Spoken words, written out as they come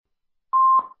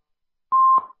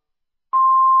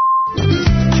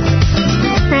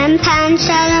5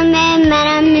 سالمه،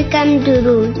 منم میگم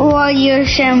درود. رادیو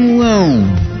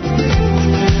شمرون.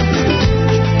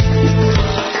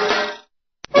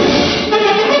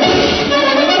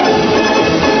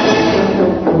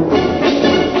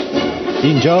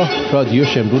 اینجا رادیو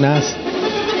شمرون است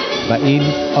و این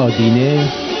آدینه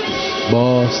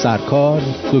با سرکار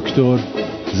دکتر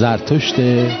زرتشت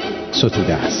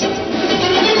ستوده است.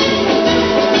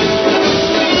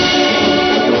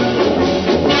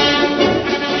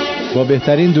 با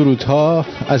بهترین درودها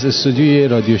از استودیوی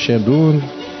رادیو شمرون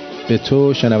به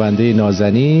تو شنونده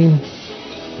نازنین،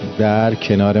 در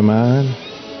کنار من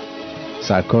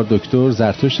سرکار دکتر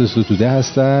زرتشت ستوده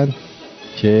هستند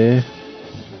که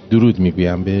درود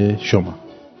میگویم به شما.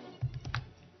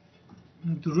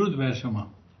 درود بر شما.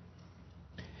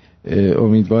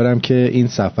 امیدوارم که این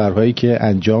سفرهایی که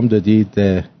انجام دادید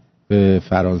به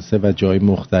فرانسه و جای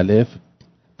مختلف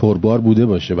پربار بوده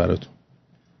باشه براتون.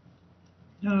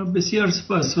 بسیار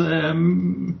سپاس.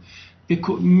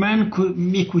 من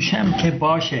میکوشم که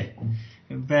باشه.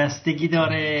 بستگی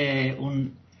داره اون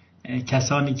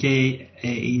کسانی که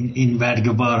این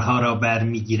ورگبارها را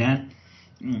برمیگیرن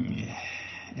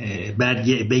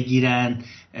بگیرن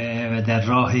و در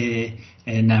راه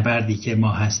نبردی که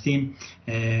ما هستیم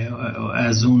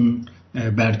از اون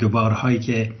برگبارهایی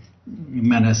که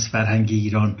من از فرهنگ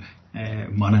ایران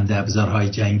مانند ابزارهای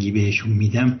جنگی بهشون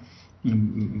میدم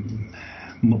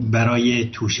برای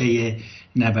توشه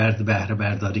نبرد بهره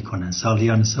برداری کنن.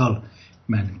 سالیان سال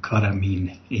من کارم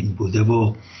این بوده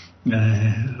و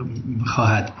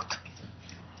خواهد بود.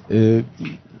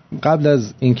 قبل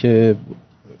از اینکه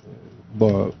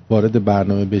وارد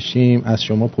برنامه بشیم از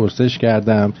شما پرسش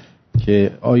کردم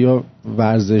که آیا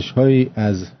ورزش‌هایی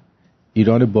از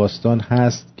ایران باستان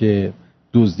هست که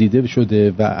دزدیده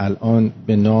شده و الان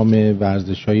به نام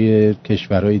ورزش‌های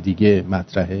کشورهای دیگه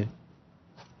مطرحه؟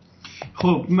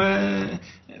 خب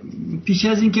پیش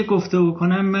از اینکه گفتگو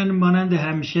کنم من مانند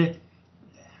همیشه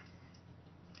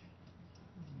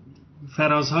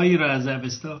فرازهایی را از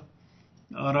اوستا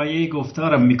آرایه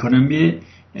گفتارم میکنم.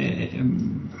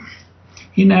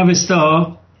 این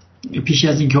اوستا پیش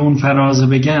از اینکه اون فراز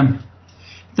بگم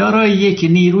دارای یک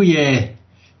نیروی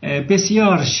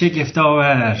بسیار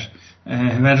شگفت‌آور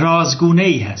و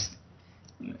رازگونه‌ای هست.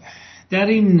 در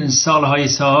این سالهای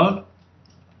سال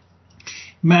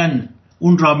من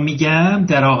اون را میگم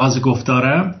در آغاز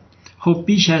گفتارم. خب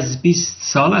بیش از 20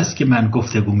 سال است که من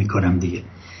گفتگو میکنم دیگه.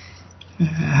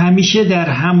 همیشه در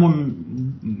همون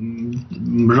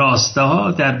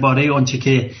راستا درباره اونچه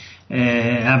که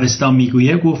اوستا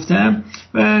میگویه گفتم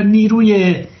و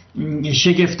نیروی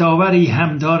شگفت‌آوری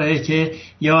هم داره که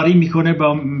یاری میکنه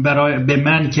به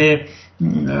من که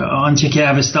آنچه که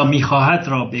اوستا میخواهد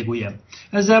را بگویم.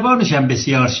 از زبانش هم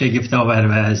بسیار شگفت‌آور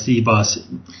و زیباست.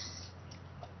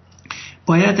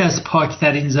 باید از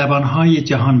پاکترین زبانهای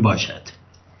جهان باشد.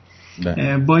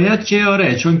 باید که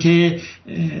آره، چون که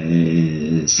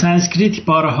سانسکریت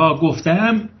بارها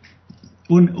گفتم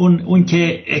اون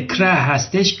که اکره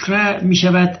هستش، کره می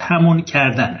شود همون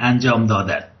کردن، انجام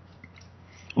دادن.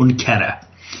 اون کره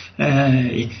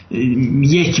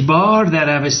یک بار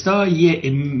در اوستا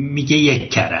میگه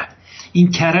یک کره.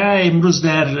 این کره امروز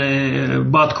در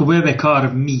بادکوبه به کار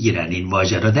میگیرن این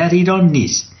واژه را. در ایران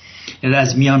نیست،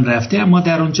 از میان رفته، اما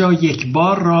در اونجا یک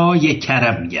بار را یک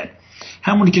کره میگن.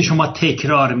 همونی که شما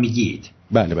تکرار میگید.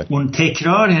 بله. اون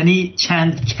تکرار یعنی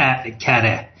چند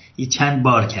کره، چند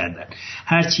بار کردن.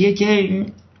 هرچیه که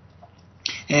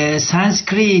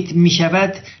سانسکریت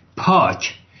میشود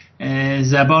پاک،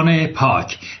 زبان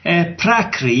پاک.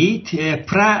 پراکریت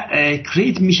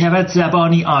میشود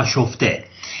زبانی آشفته.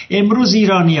 امروز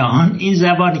ایرانیان این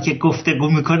زبانی که گفتگو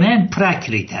میکنن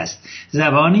پراکریت هست،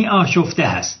 زبانی آشفته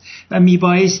هست و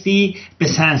میبایستی به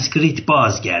سانسکریت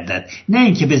بازگردد، نه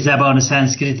اینکه به زبان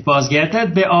سانسکریت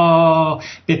بازگردد،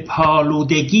 به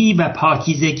پالودگی و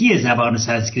پاکیزگی زبان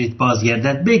سانسکریت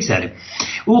بازگردد. بگذاریم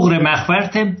اوغر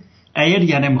مخورتم ایر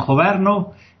ینم خوورنو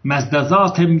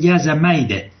مزدازاتم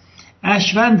یزمیده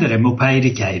اشوندرم و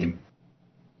پیری کهیرم.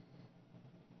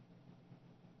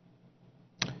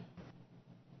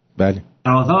 بله.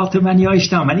 رازات من یا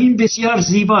اشتام من. این بسیار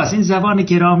زیباست، این زبان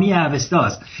گرامی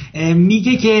اوستاست.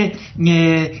 میگه که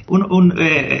اون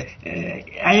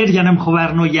ایر جنم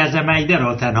خوورنو یزمیده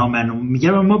را تنها من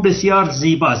میگم، اما بسیار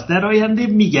زیباست. در آینده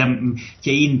میگم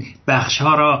که این بخش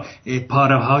ها را،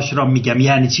 پاره هاش را میگم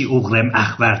یعنی چی. اغرم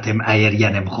اخورتم ایر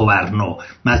جنم خوورنو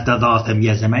مزداداتم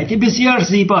یزمیده بسیار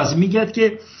زیباست. میگه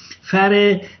که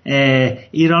فر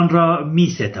ایران را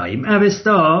میستاییم.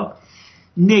 اوستا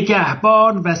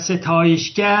نگهبان و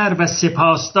ستایشگر و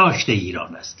سپاسداشته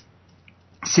ایران است،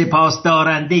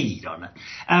 سپاسدارنده ایران است.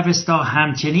 اوستا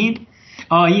همچنین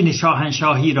آیین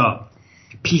شاهنشاهی را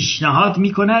پیشنهاد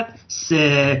می کند.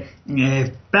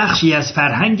 بخشی از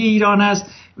فرهنگ ایران است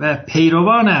و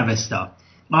پیروان اوستا،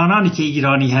 آنانی که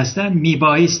ایرانی هستند،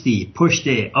 میبایستی پشت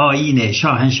آیین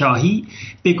شاهنشاهی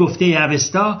به گفته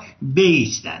اوستا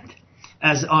بایستند،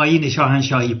 از آیین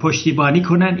شاهنشاهی پشتیبانی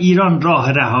کنند. ایران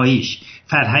راه رهاییش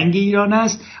فرهنگ ایران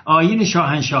است. آیین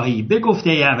شاهنشاهی به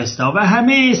گفته اوستا و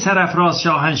همه سرفراز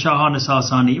شاهنشاهان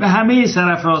ساسانی و همه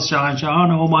سرفراز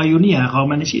شاهنشاهان همایونی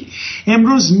هخامنشی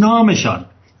امروز نامشان،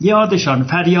 یادشان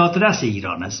فریادرس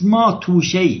ایران است. ما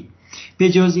توشه‌ای به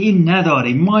جز این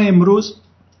نداریم. ما امروز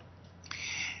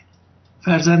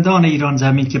فرزندان ایران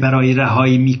زمین که برای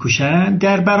رهایی میکوشند،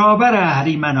 در برابر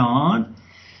اهریمنان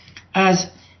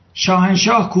از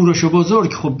شاهنشاه کوروش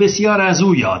بزرگ خب بسیار از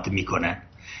او یاد میکنن.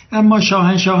 اما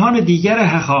شاهنشاهان دیگر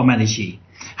هخامنشی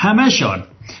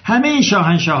همه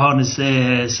شاهنشاهان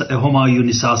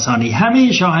همایونی ساسانی،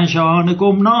 همه شاهنشاهان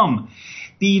گمنام،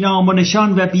 بی نام و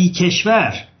نشان و بی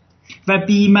کشور و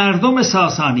بی مردم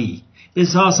ساسانی، به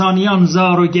ساسانیان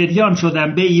زار و گریان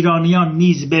شدن، به ایرانیان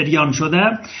نیز بریان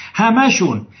شدن.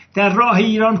 همشون در راه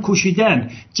ایران کوشیدن،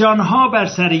 جانها بر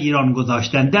سر ایران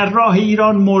گذاشتن، در راه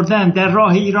ایران مردن، در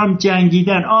راه ایران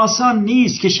جنگیدن. آسان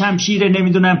نیست که شمشیر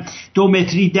نمیدونم 2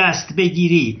 متری دست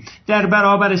بگیری، در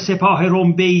برابر سپاه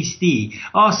روم بایستی.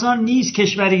 آسان نیست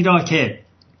کشوری را که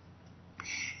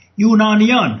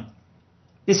یونانیان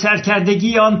به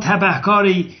سرکردگی آن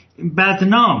تبهکاری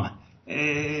بدنام،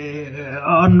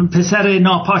 آن پسر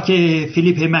ناپاک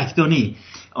فیلیپ مکدونی،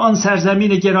 آن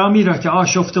سرزمین گرامی را که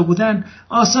آشفته بودند،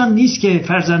 آسان نیست که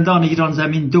فرزندان ایران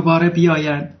زمین دوباره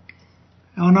بیایند،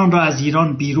 آنان را از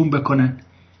ایران بیرون بکنن.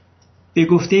 به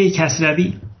گفته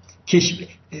کسروی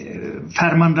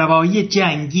فرمانروایی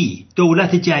جنگی،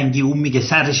 دولت جنگی، اون میگه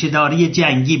سررشه‌داری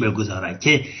جنگی بگذارن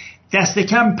که دست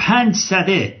کم 5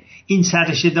 سده این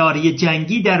سررشه‌داری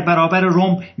جنگی در برابر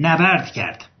روم نبرد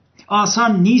کرد.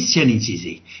 آسان نیست چنین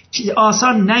چیزی،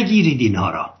 آسان نگیرید اینها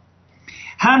را.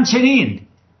 همچنین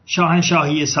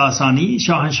شاهنشاهی ساسانی،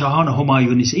 شاهنشاهان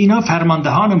همایونی، اینا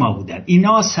فرماندهان ما بودن،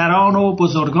 اینا سران و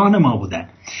بزرگان ما بودن،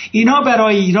 اینا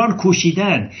برای ایران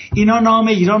کوشیدن، اینا نام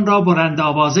ایران را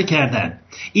بلندآوازه کردن.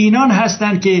 اینان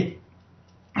هستند که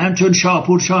همچون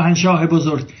شاپور شاهنشاه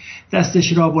بزرگ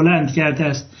دستش را بلند کرده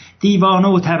است، دیوانه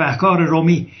و تبهکار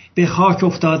رومی به خاک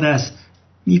افتاده است،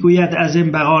 میگوید از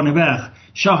این بقان بغ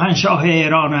شاهنشاه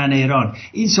ایران و ان ایران.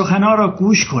 این سخنها را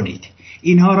گوش کنید،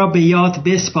 اینها را به یاد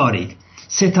بسپارید،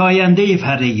 ستاینده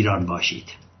فر ایران باشید.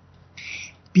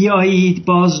 بیایید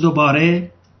باز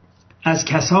دوباره از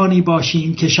کسانی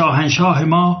باشیم که شاهنشاه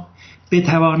ما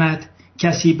بتواند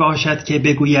کسی باشد که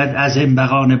بگوید از این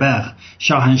بقان بغ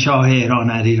شاهنشاه ایران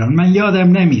و ان ایران. من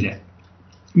یادم نمیره،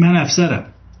 من افسرم،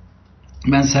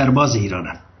 من سرباز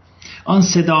ایرانم. آن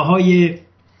صداهای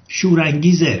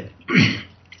شورانگیز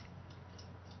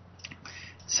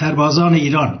سربازان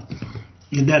ایران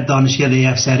در دانشکده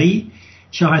افسری،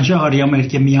 شاهنشاه آریامر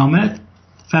که می آمد،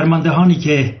 فرماندهانی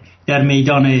که در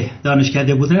میدان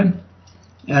دانشکده بودن،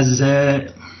 از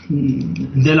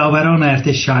دلاوران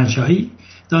ارتش شاهنشاهی،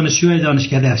 دانشجوی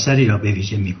دانشکده افسری را به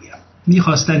ویژه میگویم،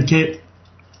 میخواستند که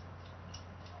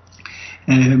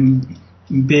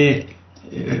به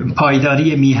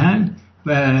پایداری میهن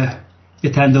و به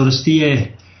تندرستی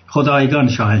خدایگان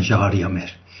شاهنشاه آریامر،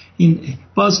 این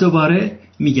باز دوباره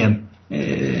میگم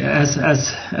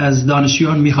از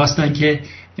دانشجویان میخواستن که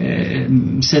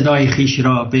صدای خیش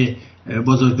را به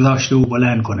بزرگداشت او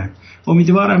بلند کنن.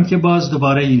 امیدوارم که باز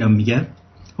دوباره اینا میگم،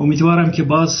 امیدوارم که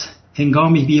باز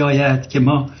هنگامی بیاید که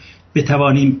ما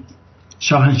بتوانیم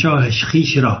شاهنشاه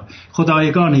خیش را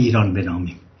خدایگان ایران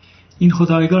بنامیم. این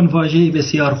خدایگان واژه‌ای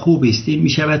بسیار خوبی است. این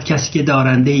میشود کسی که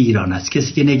دارنده ایران است،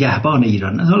 کسی که نگهبان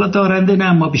ایران است. حالا دارنده نه،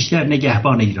 اما بیشتر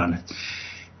نگهبان ایران است.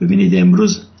 ببینید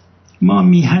امروز ما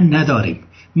میهن نداریم،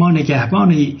 ما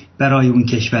نگهبانی برای اون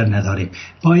کشور نداریم.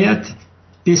 باید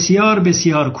بسیار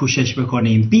بسیار کوشش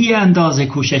بکنیم، بی اندازه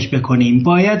کوشش بکنیم،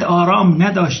 باید آرام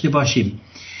نداشته باشیم.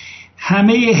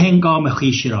 همه هنگام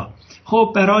خیش را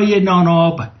خب برای نان و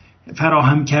آب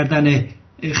فراهم کردن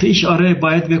خیش آره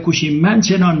باید بکوشیم، من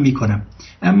چنان میکنم،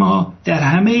 اما در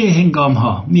همه هنگام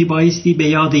ها میبایستی به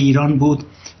یاد ایران بود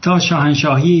تا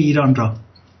شاهنشاهی ایران را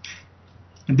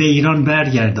به ایران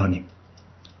برگردانیم،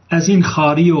 از این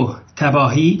خاری و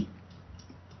تباهی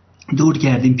دور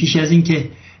کردیم. پیش از این که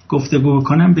گفتگو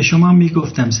کنم به شما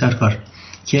میگفتم سرکار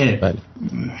که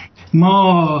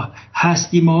ما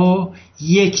هستیم و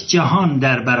یک جهان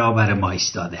در برابر ما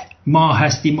ایستاده، ما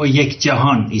هستیم و یک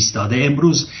جهان ایستاده.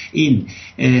 امروز این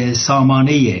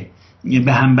سامانه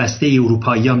به همبسته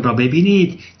اروپاییان را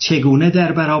ببینید چگونه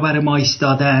در برابر ما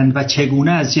ایستادند و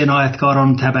چگونه از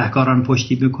جنایتکاران و تبهکاران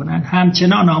پشتی میکنند.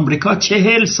 همچنان آمریکا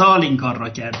 40 سال این کار را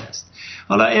کرده است.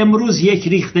 حالا امروز یک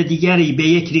ریخت دیگری به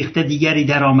یک ریخت دیگری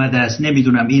در آمده است.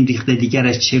 نمیدونم این ریخت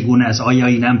دیگرش چگونه است. آیا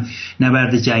اینم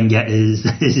نبرد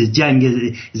جنگ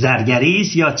زرگری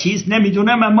است یا چیز،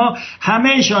 نمیدونم. اما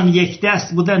همهشان یک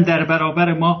دست بودن در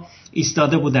برابر ما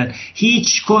ایستاده بودن.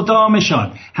 هیچ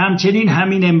کدامشان، همچنین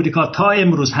همین امریکا تا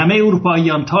امروز، همه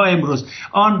اروپاییان تا امروز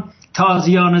آن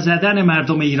تازیانه زدن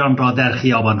مردم ایران را در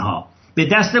خیابانها به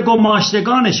دست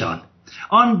گماشتگانشان،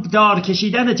 آن دار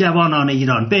کشیدن جوانان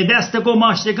ایران به دست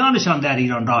گماشتگانشان در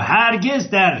ایران را هرگز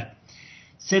در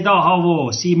صداها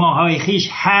و سیماهای خیش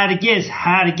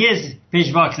هرگز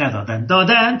پژواک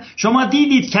دادن. شما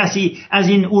دیدید کسی از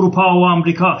این اروپا و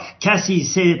آمریکا کسی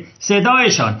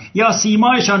صدایشان یا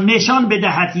سیمایشان نشان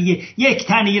بدهد یک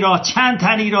تنی را، چند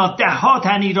تنی را، 10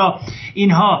 تنی را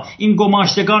اینها این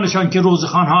گماشتگانشان که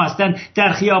روزخوان‌ها هستند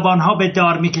در خیابان‌ها به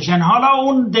دار میکشن؟ حالا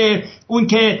اون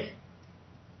که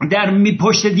در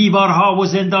پشت دیوارها و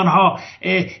زندانها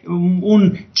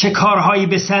اون چه کارهایی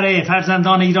به سر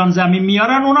فرزندان ایران زمین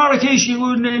میارن، اونا رو که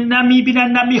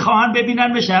نمیبینن نمیخواهن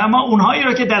ببینن بشه. اما اونهایی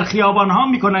رو که در خیابانها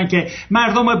میکنن که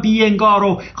مردم بی‌انگار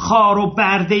و خار و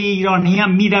برده ایرانی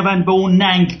هم میرون به اون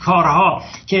ننگ کارها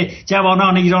که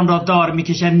جوانان ایران را دار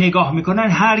میکشن نگاه میکنن،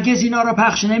 هرگز اینا رو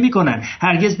پخش نمیکنن،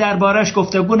 هرگز دربارش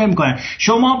گفتگو نمیکنن.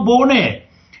 شما بونه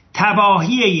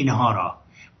تباهی اینها را،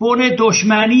 بونه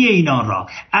دشمنی اینا را،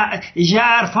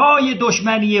 ژرفای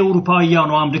دشمنی اروپاییان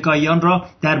و آمریکاییان را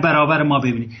در برابر ما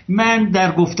ببینید. من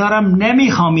در گفتارم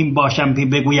نمیخوام این باشم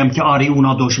بگویم که آره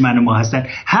اونا دشمن ما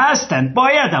هستن،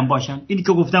 بایدم باشن. اینی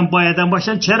که گفتم بایدم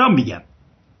باشن چرا میگم؟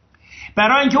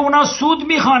 برای اینکه اونا سود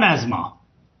میخوان از ما،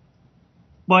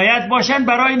 باید باشن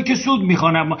برای اینکه سود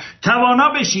میخوان از ما. توانا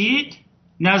بشید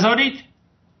نذارید،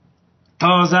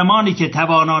 تا زمانی که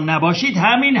توانا نباشید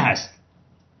همین هست.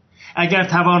 اگر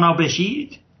توانا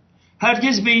بشید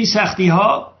هرگز به این سختی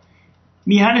ها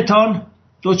میهنتان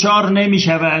دوچار نمی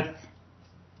شود،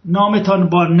 نامتان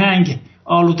با ننگ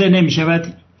آلوده نمی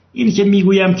شود. این که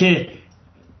میگویم که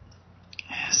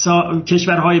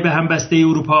کشورهای به هم بسته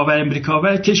اروپا و امریکا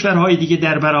و کشورهای دیگه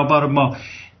در برابر ما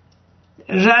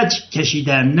رج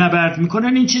کشیدن، نبرد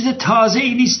میکنن، این چیز تازه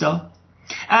ای نیست.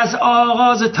 از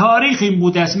آغاز تاریخ این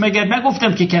بوده است. مگر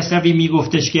نگفتم که کسروی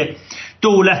میگفتش که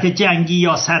دولت جنگی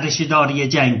یا سررشته‌داری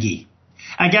جنگی،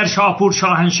 اگر شاپور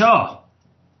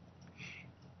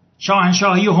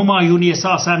شاهنشاهی همایونی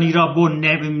ساسانی را بن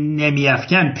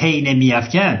نمی‌افکند، پی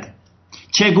نمی‌افکند،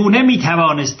 چگونه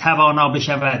میتوانست توانا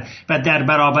بشود و در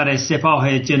برابر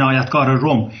سپاه جنایتکار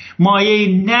روم؟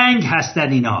 مایه ننگ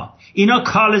هستند اینا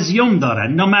کالزیوم دارن،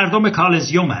 اینا مردم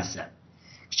کالزیوم هستن.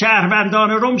 شهروندان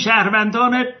روم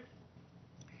شهروندان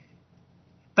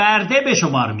برده به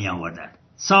شمار می آوردن،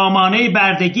 سامانه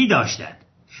بردگی داشتند.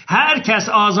 هر کس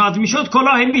آزاد می شد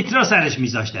کلاه میترا سرش می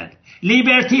زاشتند.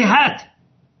 لیبرتی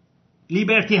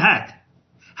هت.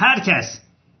 هر کس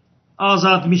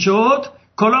آزاد می شد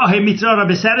کلاه میترا را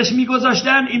به سرش می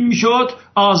گذاشتن، این می شد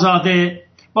آزاده.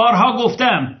 بارها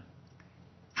گفتم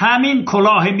همین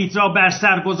کلاه میترا بر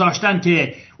سر گذاشتن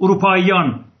که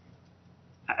اروپاییان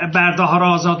برده ها را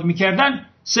آزاد میکردن،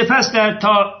 سپس در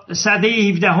تا سده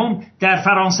 17 در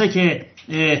فرانسه که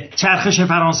چرخش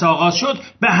فرانسه آغاز شد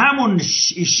به همون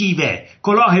شیوه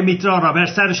کلاه میترا را بر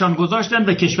سرشان گذاشتن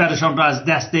و کشورشان را از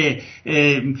دست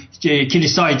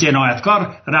کلیسای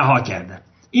جنایتکار رها کردند.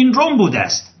 این روم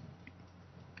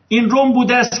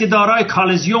بوده است که دارای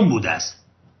کالزیوم بوده است.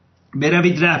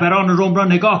 بروید رهبران روم را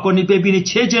نگاه کنید ببینید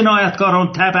چه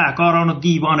جنایتکاران، تبهکاران و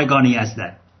دیوانگانی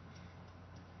هستند.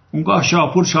 اونگاه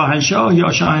شاپور شاهنشاه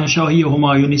یا شاهنشاهی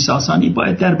همایونی ساسانی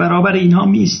باید در برابر اینها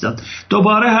می ایستاد.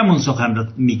 دوباره همون سخن رو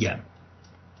میگم.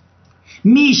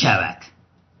 می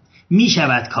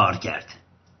شود کار کرد،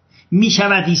 می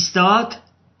شود ایستاد،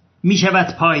 می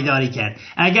شود پایداری کرد.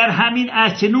 اگر همین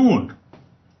اکنون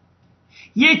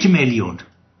 1 میلیون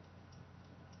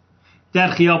در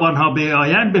خیابان ها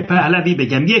بیاین، به پهلوی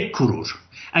بگم 1 کرور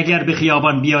اگر به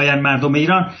خیابان بیاین مردم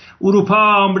ایران،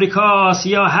 اروپا، آمریکا،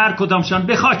 آسیا، هر کدامشان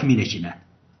به خاک می نشینن.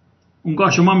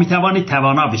 اونگاه شما می توانید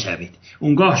توانا بشوید.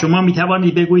 اونگاه شما می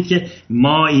توانید بگویید که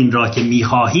ما این را که می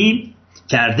خواهیم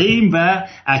کرده ایم و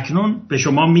اکنون به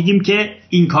شما میگیم که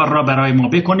این کار را برای ما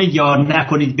بکنید یا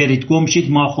نکنید، برید گم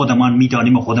شید، ما خودمان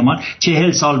میدانیم و خودمان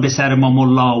 40 سال به سر ما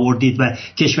ملا آوردید و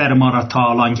کشور ما را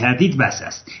تالان کردید، بس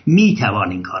است.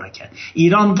 میتوان این کار را کرد.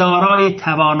 ایران دارای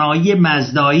توانایی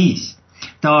مزدایی است،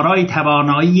 دارای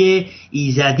توانایی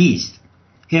ایزدی است.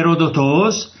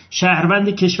 هرودوتوس شهروند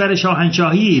کشور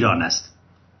شاهنشاهی ایران است.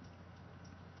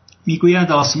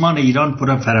 میگوید آسمان ایران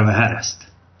پر فروهر است.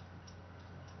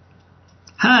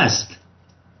 هست،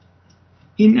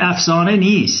 این افسانه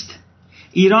نیست.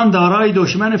 ایران دارای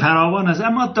دشمن فراوان است،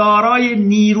 اما دارای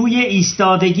نیروی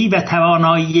ایستادگی و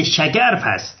توانایی شگرف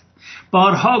است.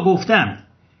 بارها گفتم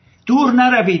دور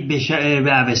نروید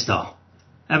به اوستا.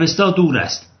 اوستا دور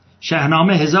است.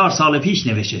 شاهنامه 1000 سال پیش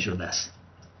نوشته شده است.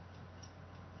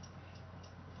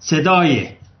 صدای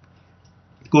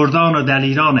گردان و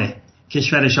دلیران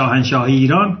کشور شاهنشاهی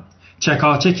ایران،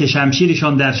 چکاچک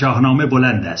شمشیرشان در شاهنامه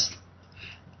بلند است.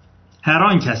 هر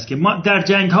آن کس که ما در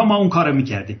جنگ ها ما اون کارو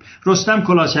میکردیم. رستم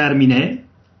کلاشرمینه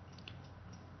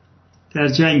در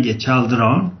جنگ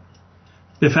چالدران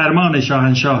به فرمان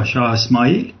شاهنشاه شاه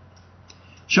اسماعیل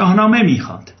شاهنامه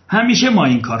میخواند. همیشه ما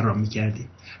این کار را میکردیم.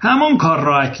 همون کار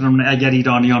را اکنون اگر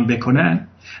ایرانیان بکنن،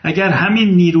 اگر همین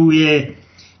نیروی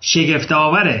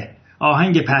شگفت‌آور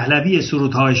آهنگ پهلوی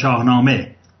سرودهای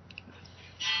شاهنامه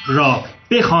را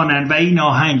بخوانند و این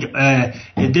آهنگ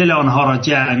دل آنها را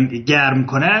گرم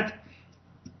کند،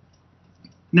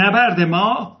 نبرد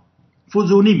ما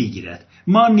فزونی میگیرد.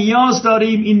 ما نیاز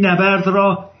داریم این نبرد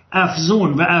را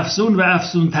افزون و افزون و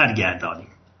افزون تر گردانیم.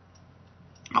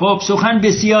 خب سخن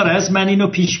بسیار است، من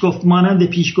اینو مانند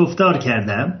پیشگفتار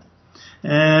کردم.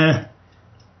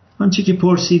 آنچه که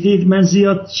پرسیدید من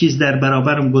زیاد چیز در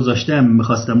برابرم گذاشتم،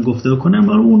 میخواستم گفته کنم،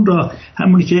 اون را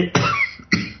همونی که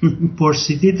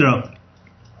پرسیدید را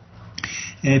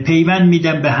پیوند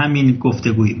میدم به همین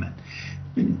گفتگوی من.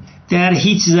 در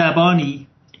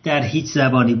هیچ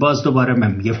زبانی باز دوباره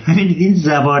من میگم، ببینید این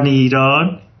زبان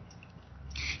ایران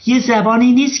یه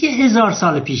زبانی نیست که 1000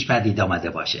 سال پیش پدید آمده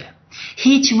باشه.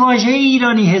 هیچ واژه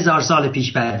ایرانی 1000 سال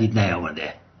پیش پدید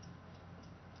نیامده.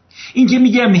 این که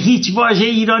میگم هیچ واژه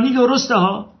ایرانی درسته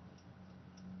ها،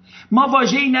 ما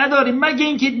واژه‌ای نداریم مگه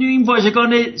اینکه این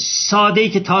واژگان ساده‌ای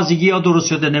که تازگی ها درست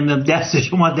شده، نمیدونم دست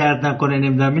شما درد نکنه،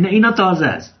 نمیدونم اینا تازه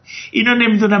است، اینا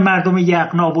نمیدونم مردم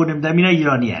یقنابو نمیدونم اینا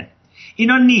ایرانی هست.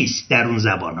 اینا نیست در اون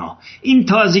زبان ها، این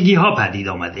تازگی ها پدید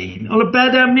آمده. این حالا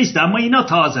بعدم نیست، اما اینا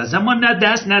تازه است، اما نه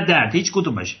دست نه درد، هیچ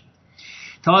کدومش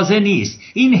تازه نیست.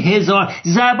 این 1000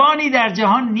 زبانی در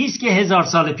جهان نیست که 1000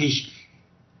 سال پیش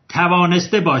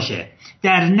توانسته باشه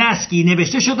در نسکی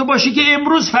نوشته شده باشه که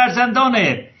امروز فرزندان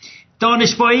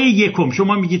دانشپایه یکم،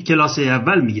 شما میگید کلاس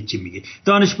اول، میگید چی میگید،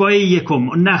 دانشپایه یکم،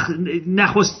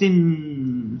 نخستین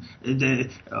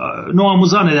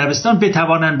نوآموزان دبستان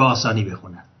بتوانند به آسانی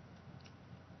بخونن.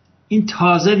 این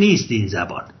تازه نیست.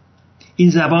 این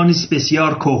زبانی است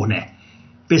بسیار کهنه،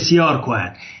 بسیار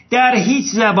کهن. در هیچ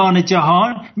زبان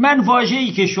جهان من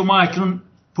واژه‌ای که شما اکنون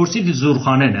پرسید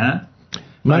زورخانه، نه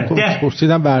من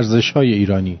پرسیدم ورزش های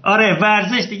ایرانی. آره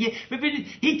ورزش دیگه. ببینید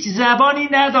هیچ زبانی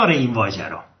نداره این واژه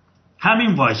رو.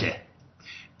 همین واژه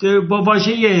با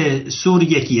واژه سور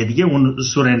یکیه دیگه، اون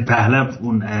سورن پهلو،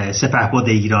 اون سپهبد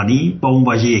ایرانی با اون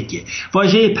واژه یکیه.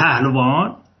 واژه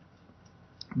پهلوان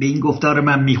به این گفتار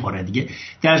من میخوره دیگه.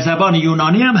 در زبان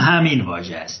یونانی هم همین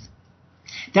واژه است.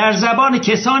 در زبان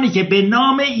کسانی که به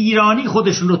نام ایرانی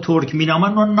خودشون رو ترک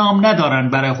مینامن و نام ندارن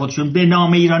برای خودشون به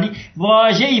نام ایرانی،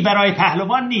 واژه‌ای برای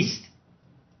پهلوان نیست.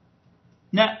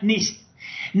 نیست.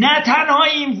 نه تنها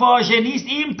این واژه نیست،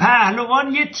 این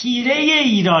پهلوان یه تیره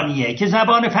ایرانیه که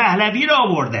زبان پهلوی را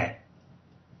آورده.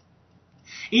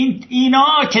 اینا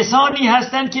کسانی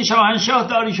هستند که شاهنشاه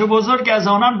داریوش بزرگ از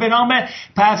آنان به نام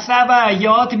پهلو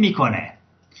یاد میکنه،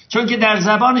 چون که در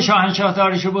زبان شاهنشاه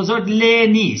داریوش بزرگ ل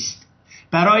نیست.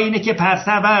 برای اینه که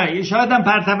پرتوه، شاید هم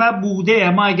پرتوه بوده،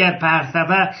 اما اگر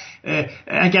پرتوه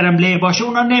اگرم ل باشه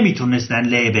اونا نمیتونستن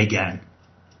ل بگن.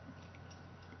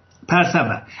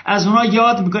 پرتوه از اونا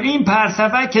یاد میکنه. این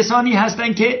پرتوه کسانی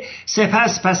هستن که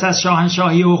پس از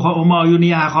شاهنشاهی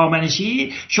همایونی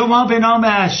هخامنشی شما به نام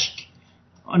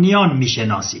اشکانیان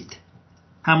میشناسید.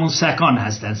 همون سکان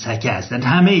هستن، سکه هستن.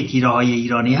 همه تیره های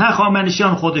ایرانی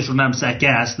هخامنشیان خودشون هم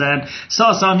سکه هستن.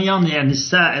 ساسانیان یعنی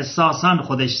ساسان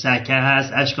خودش سکه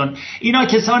هست. اشکان اینا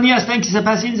کسانی هستن که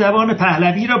سپس این زبان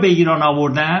پهلوی را به ایران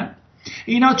آوردن.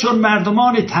 اینا چون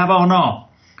مردمان توانا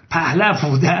پهلو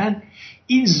بودن،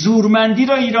 این زورمندی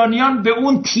را ایرانیان به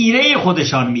اون تیره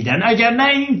خودشان میدن. اگر نه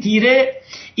این تیره،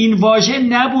 این واژه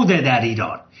نبوده در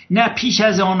ایران، نه پیش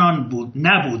از آنان بود،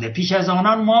 نبوده. پیش از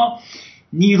آنان ما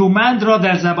نیرومند را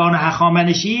در زبان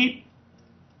هخامنشی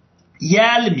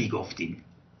یل میگفتیم،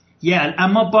 یل.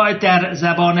 اما باید در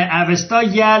زبان اوستا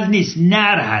یل نیست،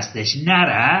 نر هستش،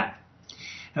 نره.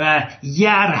 و یر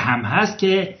هم هست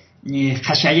که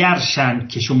خشایرشن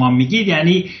که شما میگید،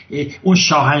 یعنی اون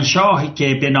شاهنشاهی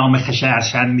که به نام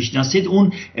خشایرشن میشناسید،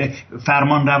 اون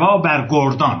فرمانروا بر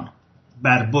گردان،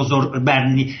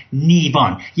 بر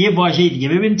نیبان. یه واژه دیگه،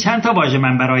 ببین چند تا واژه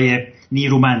من برای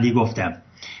نیرومندی گفتم.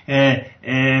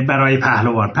 برای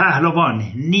پهلوان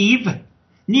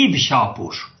نیو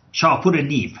شاپور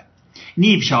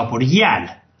نیو شاپور یل.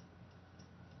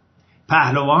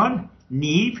 پهلوان،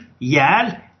 نیو،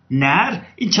 یل، نر،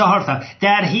 این 4 تا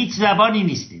در هیچ زبانی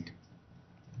نیستین.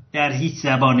 در هیچ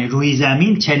زبان روی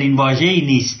زمین چنین واژه‌ای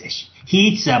نیستش.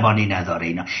 هیچ زبانی نداره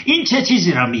اینا. این چه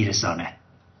چیزی را میرسانه؟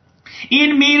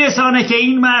 این میرسانه که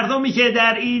این مردمی که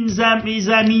در این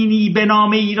زمینی به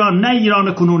نام ایران، نه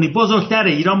ایران کنونی، بزرگتر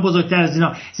ایران، بزرگتر از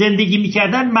اینا زندگی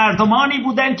میکردن، مردمانی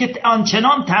بودن که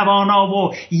آنچنان توانا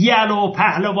و یل و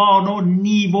پهلوان و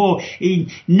نیو و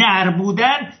نر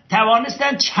بودن،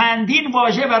 توانستن چندین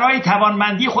واژه برای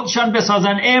توانمندی خودشان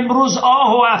بسازن. امروز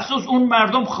آه و افسوس اون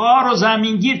مردم خار و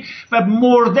زمینگیر و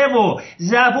مرده و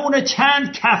زبون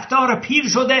چند کفتار پیر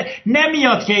شده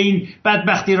نمیاد که این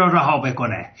بدبختی را رها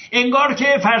بکنه. انگار که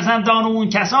فرزندان اون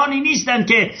کسانی نیستن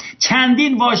که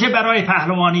چندین واژه برای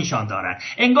پهلوانیشان دارن.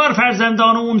 انگار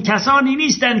فرزندان اون کسانی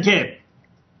نیستن که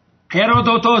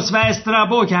هرودوتوس و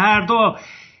استرابو که هر دو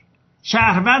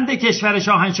شهروند کشور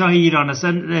شاهنشاهی ایران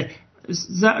هستن،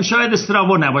 شاید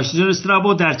استرابو نباشه چون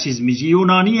استرابو در چیز میشه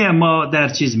یونانی، ما در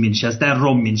چیز مینشست، در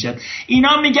روم مینشست.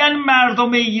 اینا میگن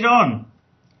مردم ایران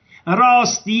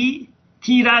راستی،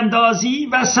 تیراندازی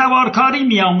و سوارکاری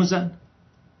میآموزن.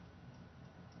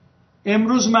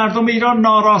 امروز مردم ایران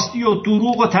ناراستی و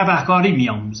دروغ و تبهکاری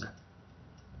میآموزن.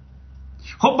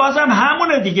 خب بازم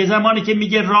همونه دیگه. زمانی که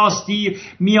میگه راستی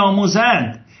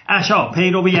میآموزند، اشا،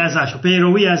 پیروی از اشا،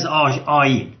 پیروی از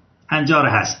آیین، هنجار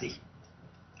هستی،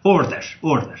 اوردر.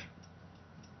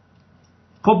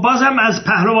 خب بازم از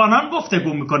پهلوانان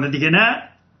گفتگو میکنه دیگه، نه؟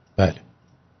 بله.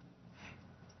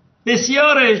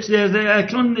 بسیار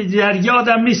اکنون در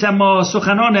یادم نیست، اما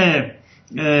سخنان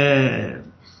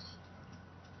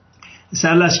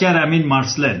سرلشکر امین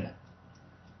مارسلن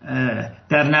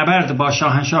در نبرد با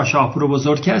شاهنشاه شاپور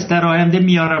بزرگ است. در آینده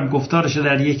میارم گفتارش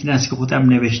در یک نسخه خودم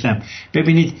نوشتم.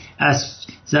 ببینید از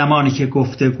زمانی که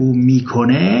گفتگو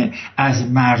میکنه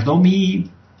از مردمی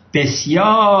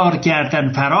بسیار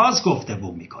گردن فراز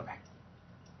گفتگو میکنه،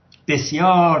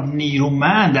 بسیار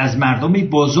نیرومند، از مردمی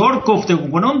بزرگ گفتگو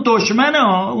میکنه.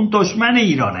 اون دشمن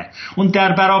ایرانه، اون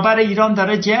در برابر ایران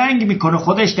داره جنگ میکنه.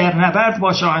 خودش در نبرد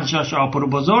با شاهنشاه شاپور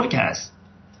بزرگ هست.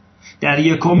 در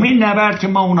یکمین نبرد که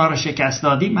ما اونا رو شکست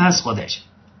دادیم هست خودش.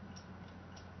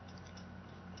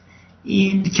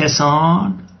 این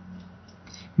کسان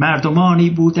مردمانی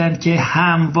بودند که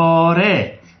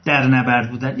همواره در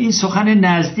نبرد بودند. این سخن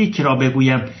نزدیک را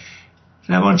بگویم،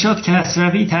 روانشاد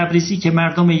کسروی تبریزی که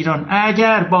مردم ایران،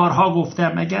 اگر بارها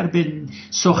گفتم، اگر به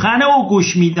سخن او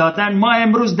گوش میدادن، ما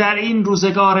امروز در این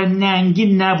روزگار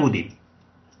ننگین نبودیم.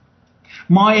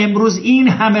 ما امروز این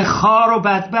همه خار و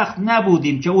بدبخت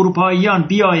نبودیم که اروپاییان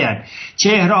بیاین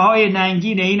چهره‌های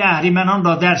ننگین این اهریمنان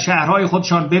را در شهرهای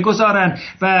خودشان بگذارن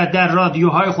و در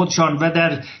رادیوهای خودشان و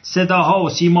در صداها و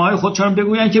سیماهای خودشان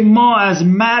بگوین که ما از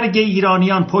مرگ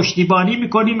ایرانیان پشتیبانی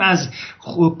میکنیم، از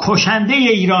کشنده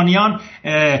ایرانیان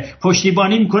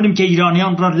پشتیبانی میکنیم که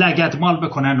ایرانیان را لگدمال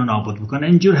بکنن و نابود بکنن.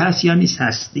 اینجور هست یا نیست؟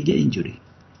 هست دیگه اینجوری.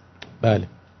 بله.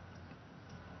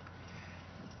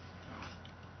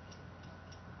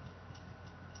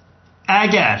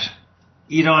 اگر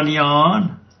ایرانیان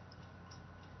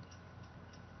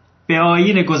به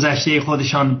آیین گذشته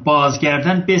خودشان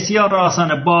بازگردن، بسیار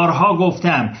آسانه. بارها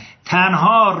گفتم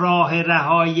تنها راه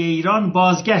رهایی ایران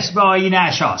بازگشت به آیین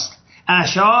عشاست.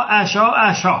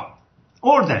 عشا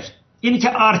اوردر. اینی که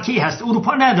آرکی هست.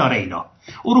 اروپا نداره اینا.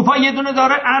 اروپا یه دونه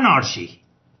داره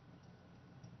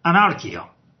انارکیا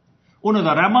اونو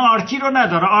داره، اما آرکی رو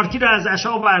نداره. آرکی رو از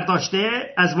عشا برداشته،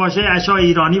 از واژه عشا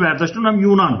ایرانی برداشته، اونم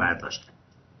یونان برداشته.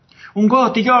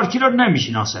 اونگاه دیگه آرکی رو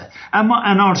نمیشناسه، اما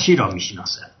انارشی رو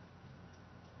میشناسه.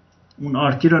 اون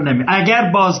آرکی رو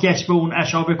اگر بازگشت به اون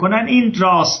عشا بکنن، این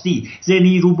راستی ز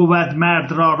نیرو بود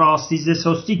مرد را راستی، ز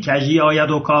سستی کژی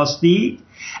آید و کاستی.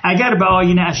 اگر به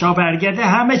آیین عشا برگرده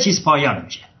همه چیز پایان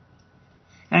میشه.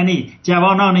 یعنی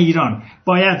جوانان ایران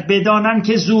باید بدانن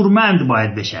که زورمند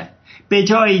باید بشن، به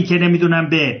جایی که نمیدونم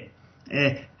به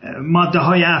ماده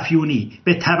های افیونی،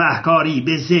 به تبهکاری،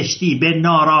 به زشتی، به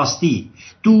ناراستی،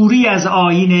 دوری از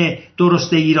آیین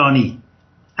درست ایرانی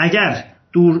اگر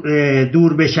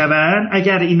دور بشون،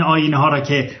 اگر این آیین ها را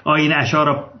که آیین عشا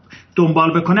را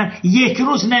دنبال بکنن، یک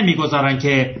روز نمیگذارن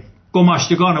که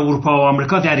گماشتگان اروپا و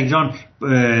آمریکا در ایران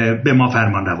به ما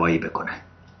فرمان روایی بکنن.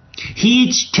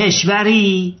 هیچ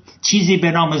کشوری چیزی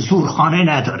به نام زورخانه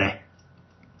نداره.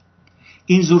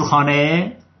 این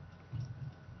زورخانه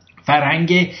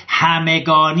فرهنگ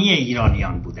همگانی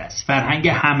ایرانیان بوده است. فرهنگ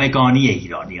همگانی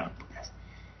ایرانیان بوده است.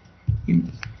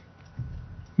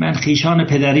 من خویشان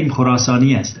پدریم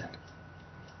خراسانی هستند.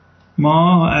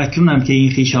 ما اکنونم که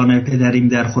این خویشان پدریم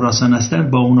در خراسان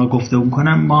هستند با اونا گفتگو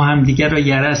کنم، ما همدیگر را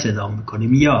یره صدا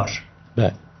میکنیم، یار.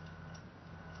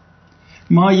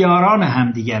 ما یاران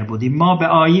همدیگر بودیم، ما به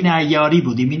آیین عیاری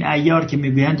بودیم. این عیار که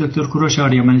میگویند دکتر کوروش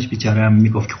آریامنش بیچاره هم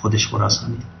میگفت که خودش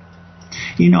خراسانی.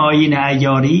 این آیین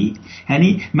عیاری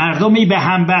یعنی مردمی به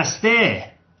هم بسته،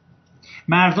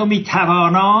 مردمی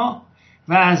توانا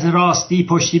و از راستی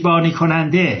پشتیبانی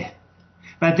کننده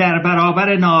و در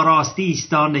برابر ناراستی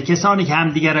ایستانده. کسانی که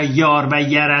همدیگر را یار و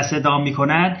یره صدا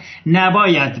میکنند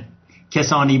نباید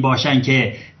کسانی باشند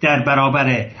که در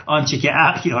برابر آنچه که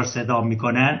اغیار صدا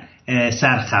میکنند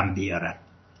سرخم بیارن.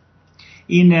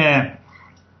 این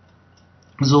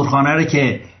زورخانه رو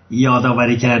که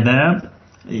یادآوری کردم،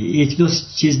 یک دو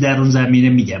چیز در اون زمینه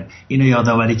میگم. اینو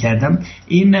یادآوری کردم.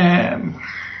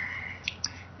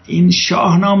 این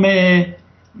شاهنامه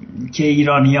که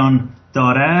ایرانیان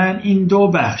دارن این دو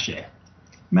بخشه.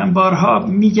 من بارها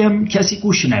میگم کسی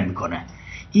گوش نمیکنه.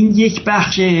 این یک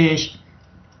بخشش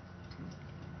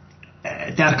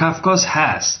در کافکاز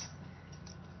هست.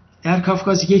 در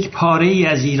کافکاز یک پاره ای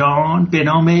از ایران به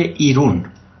نام ایرون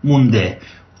مونده.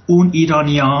 اون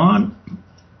ایرانیان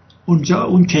اونجا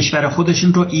اون کشور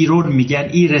خودشون رو ایرون میگن،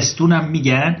 ایرستون هم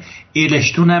میگن،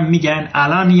 ایلشتون هم میگن،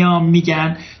 الانیا هم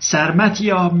میگن،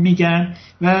 سرمتیا هم میگن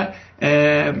و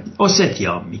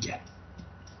اوستیا هم میگن.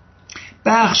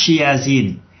 بخشی از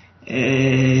این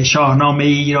شاهنامه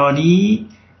ایرانی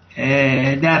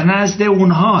در نزد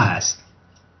اونها هست.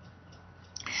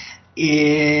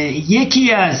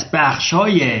 یکی از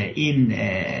بخشای این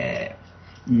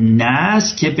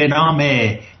نسل که به نام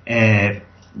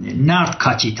نرد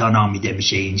کاچیتا نامیده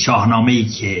میشه، این شاهنامه‌ای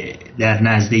که در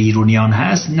نزد ایرانیان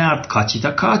هست، نرد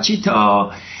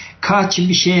کاچیتا. کاچ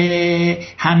میشه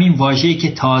همین واژه‌ای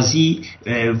که تازی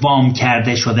وام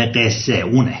کرده شده قصه،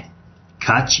 اونه.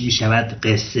 کاچ میشود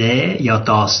قصه یا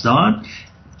داستان،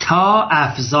 تا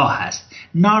افزا هست.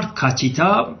 نرد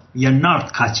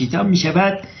کاچیتا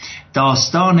میشود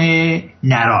داستان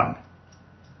نران.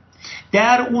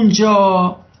 در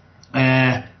اونجا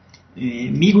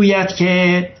میگوید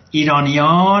که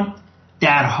ایرانیان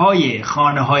درهای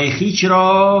خانه های خیش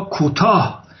را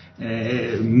کوتاه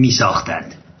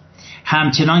میساختند،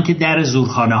 همچنان که در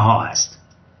زورخانه ها هست.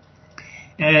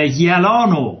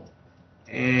 یلان و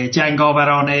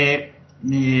جنگاوران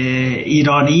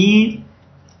ایرانی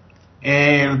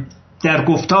در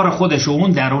گفتار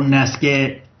خودشون در اون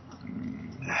نسک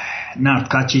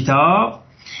نردکاچیتا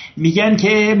میگن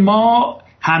که ما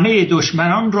همه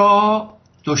دشمن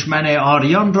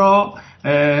آریان را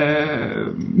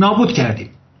نابود کردیم،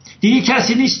 دیگه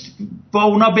کسی نیست با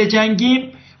اونا بجنگیم.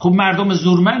 خب مردم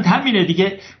زورمند همینه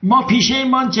دیگه، ما پیش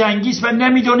ایمان جنگیست و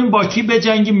نمیدونیم با کی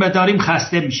بجنگیم و داریم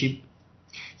خسته میشیم.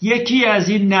 یکی از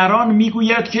این نران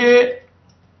میگوید که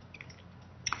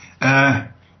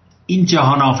این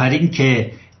جهان آفرین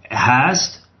که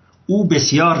هست او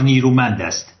بسیار نیرومند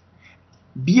است،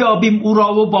 بیابیم او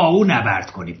را و با او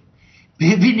نبرد کنیم.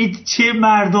 ببینید چه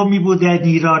مردمی بودن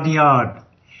ایرانیان،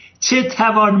 چه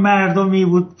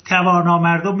توانا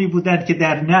مردمی بودند که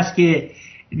در نسک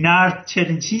نرد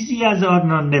چنین چیزی از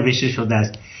آنان نوشته شده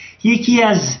است. یکی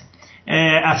از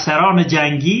افسران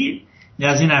جنگی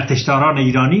از این ارتشداران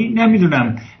ایرانی،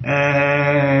 نمیدونم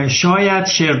شاید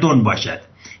شردون باشد،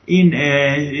 این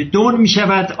دون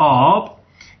میشود آب،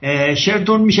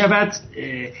 شردون میشود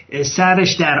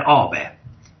سرش در آبه.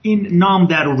 این نام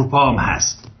در اروپا هم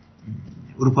هست،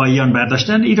 اروپاییان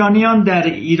برداشتن، ایرانیان در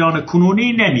ایران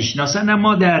کنونی نمیشناسن،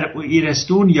 اما در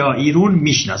ایرستون یا ایرون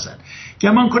میشناسن.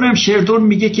 گمان کنم شردون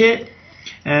میگه که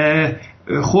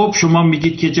خب شما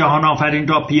میگید که جهان آفرین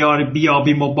را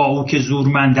بیابیم و با او که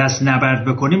زورمند است نبرد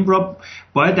بکنیم، را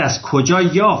باید از کجا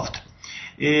یافت؟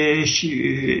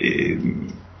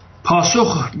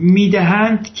 پاسخ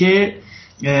میدهند که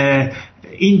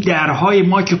این درهای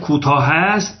ما که کوتاه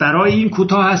هست، برای این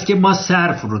کوتاه هست که ما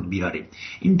سر فرود بیاریم،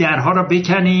 این درها را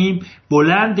بکنیم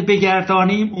بلند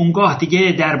بگردانیم، اونگاه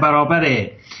دیگه در برابر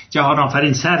جهان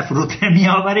آفرین سر فرود نمی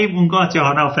آوریم، اونگاه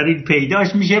جهان آفرین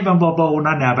پیداش میشه و با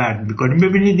اونا نبرد میکنیم.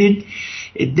 ببینید این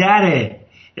در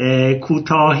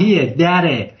کوتاهی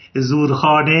در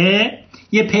زورخانه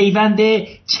یه پیوند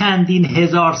چندین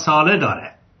هزار ساله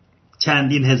داره،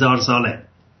 چندین هزار ساله.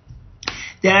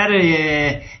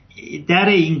 در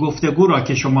این گفتگو را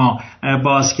که شما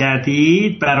باز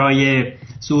کردید برای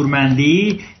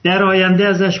زورمندی، در آینده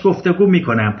ازش گفتگو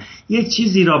میکنم. یک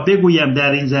چیزی را بگویم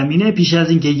در این زمینه پیش از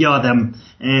اینکه یادم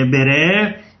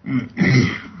بره.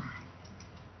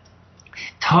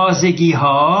 تازگی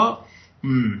ها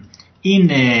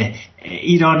این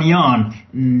ایرانیان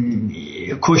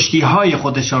کشتی های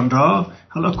خودشان را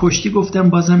حالا کشتی گفتم،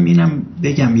 بازم اینم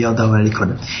بگم یادآوری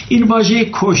کنم. این واژه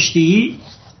کشتی،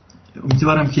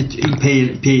 امیدوارم که این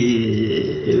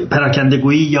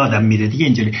پراکندگویی یادم میره دیگه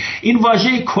اینجوری. این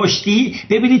واژه کشتی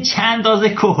ببینید چند اندازه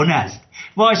کهنه است.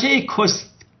 واژه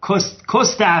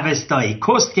کست اوستایی،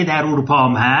 کست که در اروپا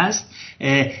هم هست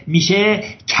میشه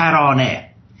کرانه.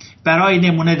 برای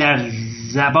نمونه در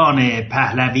زبان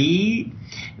پهلوی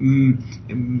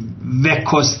و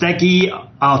کستگی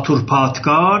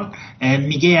آتورپاتگان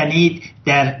میگه یعنی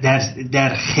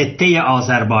در خطه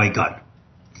آذربایجان.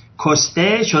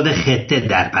 کسته شده خطه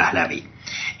در پهلوی.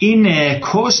 این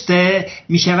کسته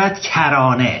میشود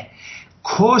کرانه.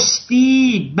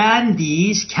 کستی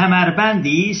بندیست،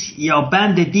 کمربندیست یا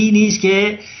بند دینیست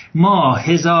که ما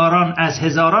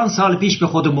هزاران سال پیش به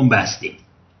خودمون بستیم.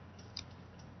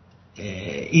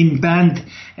 این بند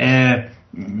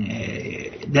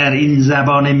در این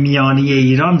زبان میانی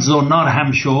ایران زنار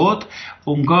هم شد.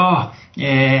 اونگاه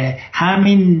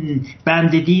همین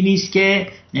بند دینیست که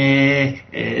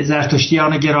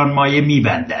زرتشتیان گرانمایه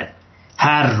میبندن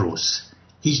هر روز،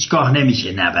 هیچگاه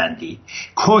نمیشه نبندی.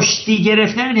 کشتی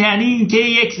گرفتن یعنی اینکه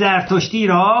یک زرتشتی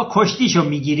را کشتیشو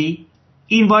میگیری.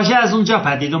 این واژه از اونجا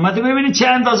پدید اومده. ببینید چه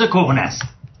اندازه کهنه است.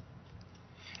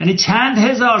 یعنی چند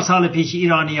هزار سال پیش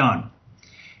ایرانیان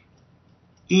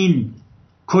این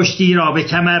کشتی را به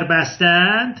کمر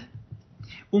بستند.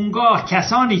 اونگاه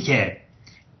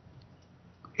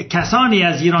کسانی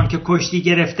از ایران که کشتی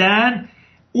گرفتن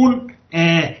اون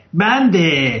بند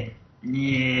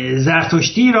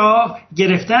زرتشتی را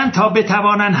گرفتن تا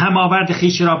بتوانند هماورد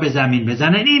خویش را به زمین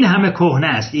بزنن. این همه کهنه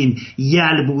است، این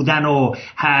یل بودن و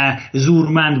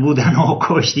زورمند بودن و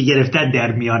کشتی گرفتن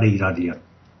در میان ایرانیان.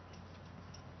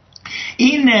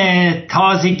 این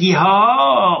تازگی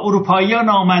ها اروپاییان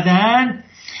آمدن،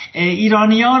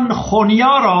 ایرانیان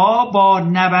خونیا را با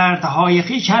نبردهای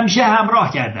خویش همیشه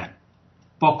همراه کردن،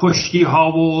 با کشتی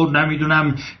ها و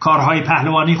نمیدونم کارهای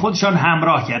پهلوانی خودشان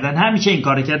همراه کردن، همیشه این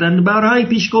کار کردن. بارهای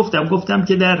پیش گفتم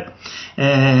که در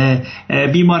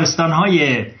بیمارستان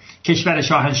های کشور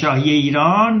شاهنشاهی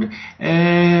ایران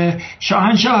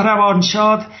شاهنشاه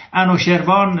روانشاد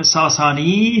انوشروان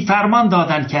ساسانی فرمان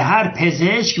دادند که هر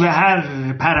پزشک و هر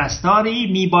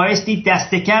پرستاری میبایستی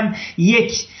دست کم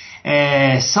یک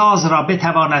ساز را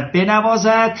بتواند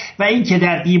بنوازد و اینکه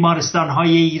در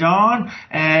بیمارستان‌های ایران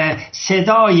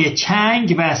صدای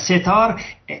چنگ و ستار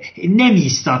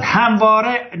نمی‌ایستاد،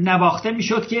 همواره نواخته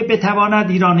میشد که بتواند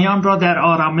ایرانیان را در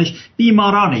آرامش،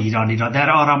 بیماران ایرانی را در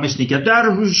آرامش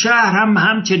نگهدارد. در شهر هم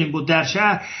همچنین بود. در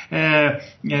شهر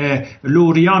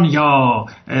لوریان یا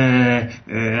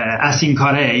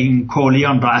اسینکاره، این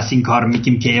کولیان را اسینکار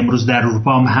میگیم که امروز در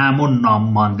اروپا هم همون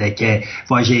نام مانده که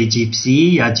واژه جیپسی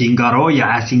یا جینگارو یا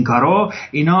اسینکارو،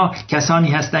 اینا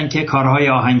کسانی هستند که کارهای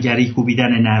آهنگری،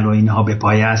 کوبیدن نعل و اینها به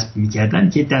پای اسب میکردن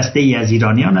که دسته ای از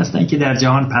ایرانیان هستند که در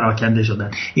جهان پراکنده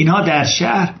شدن. اینها در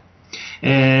شهر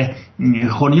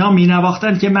خونیا می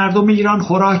نواختند که مردم ایران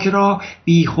خوراک را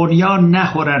بی خونیا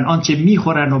نخورن، آنچه می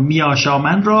خورن و می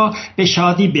آشامن را به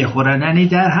شادی بخورن. یعنی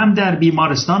هم در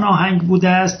بیمارستان آهنگ بوده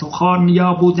است،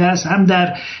 خونیا بوده است، هم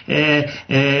در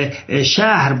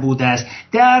شهر بوده است.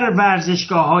 در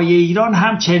ورزشگاه های ایران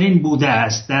هم چنین بوده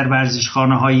است. در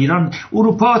ورزشخانه های ایران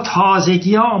اروپا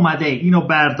تازگی ها آمده اینو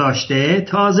برداشته،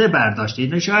 تازه برداشته،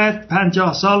 اینو شاید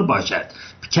 50 سال باشد،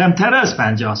 کمتر از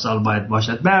 50 سال باید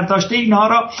باشد، برداشته اینها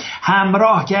را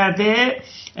همراه کرده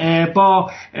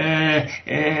با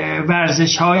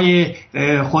ورزش های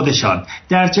خودشان،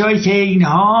 در جایی که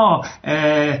اینها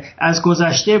از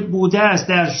گذشته بوده است.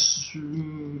 در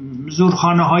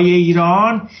زورخانه های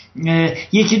ایران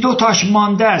یکی دو تاش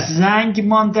مانده است، زنگ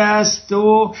مانده است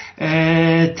و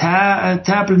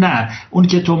تبل، نه اون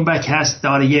که تنبک هست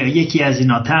داره، یکی از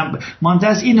اینا مانده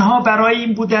است. اینها برای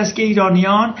این بوده است که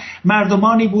ایرانیان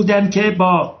مردمانی بودند که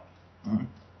با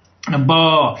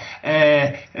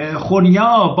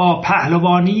خونیا، با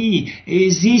پهلوانی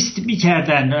زیست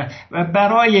می‌کردن و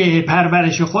برای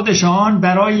پرورش خودشان،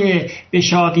 برای به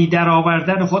شادی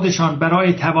درآوردن خودشان،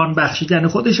 برای توان بخشیدن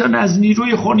خودشان از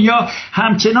نیروی خونیا،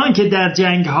 همچنان که در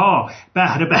جنگ‌ها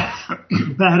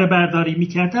بهره برداری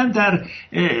می‌کردن، در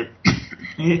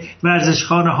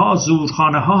ورزشخانه ها،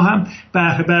 زورخانه ها هم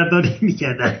بهره برداری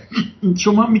می‌کردن.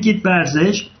 شما میگید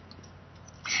ورزش،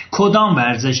 کدام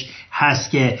ورزش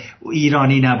هست که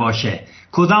ایرانی نباشه؟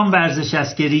 کدام ورزش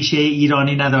هست که ریشه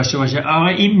ایرانی نداشته باشه؟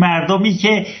 این مردمی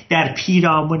که در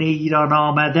پیرامون ایران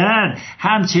آمدن،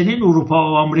 همچنین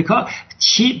اروپا و آمریکا،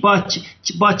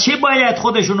 با چه باید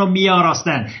خودشون رو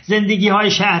میاراستن؟ زندگی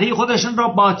های شهری خودشون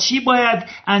رو با چی باید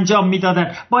انجام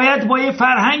میدادن؟ باید با یه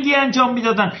فرهنگی انجام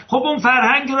میدادن. خب اون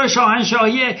فرهنگ رو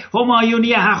شاهنشاهی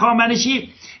همایونی هخامنشی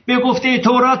به گفته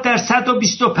تورات در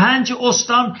 125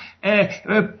 استان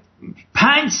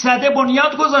 5 سده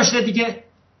بنیاد گذاشته دیگه.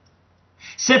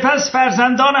 سپس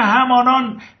فرزندان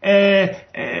همانان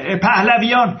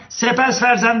پهلویان، سپس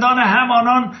فرزندان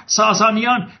همانان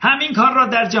ساسانیان همین کار را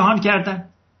در جهان کردند.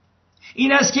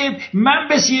 این است که من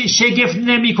بسی شگفت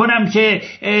نمی کنم که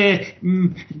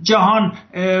جهان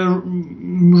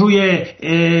روی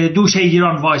دوش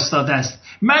ایران وایستاده است.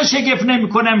 من شگفت نمی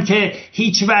کنم که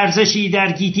هیچ ورزشی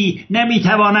در گیتی نمی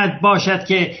تواند باشد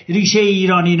که ریشه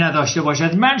ایرانی نداشته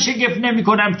باشد. من شگفت نمی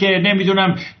کنم که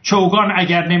نمیدونم چوگان،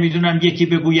 اگر نمیدونم یکی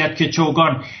بگوید که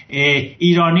چوگان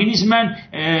ایرانی نیست، من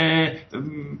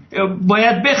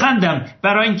باید بخندم،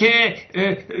 برای اینکه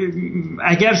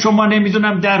اگر شما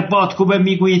نمیدونم در بادکوبه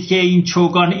میگویید که این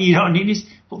چوگان ایرانی نیست،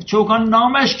 خب چوگان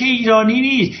نامش که ایرانی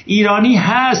نیست، ایرانی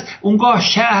هست. اونگاه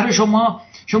شهر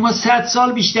شما 100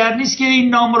 سال بیشتر نیست که این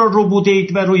نام رو بوده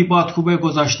اید و روی بادکوبه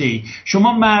گذاشته اید.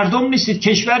 شما مردم نیستید.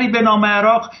 کشوری به نام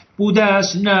عراق بوده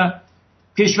است؟ نه.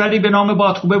 کشوری به نام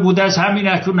بادکوبه بوده است؟ همین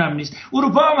اکنون هم نیست.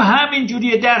 اروپا هم همین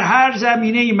جوریه. در هر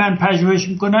زمینه‌ای من پژوهش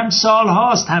میکنم سال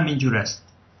هاست همین جور است.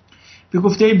 به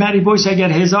گفته مری بویس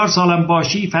اگر 1000 سالم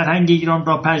باشی فرهنگ ایران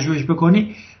را پژوهش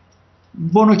بکنی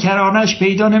بن و کرانش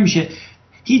پیدا نمیشه.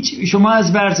 شما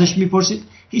از ورزش میپرسید،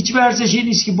 هیچ ورزشی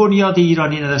نیست که بنیاد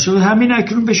ایرانی نداشته. همین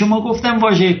اکنون به شما گفتم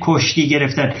واژه کشتی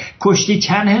گرفتن. کشتی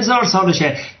چند هزار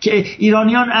سالشه که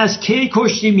ایرانیان از کی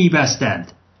کشتی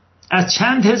میبستند؟ از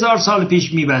چند هزار سال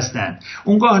پیش میبستند.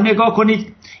 اونگاه نگاه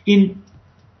کنید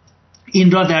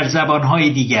این را در زبانهای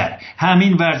دیگر،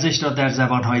 همین ورزش را در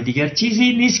زبانهای دیگر،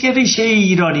 چیزی نیست که ریشه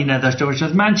ایرانی نداشته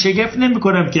باشد. من شگفت نمی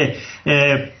کنم که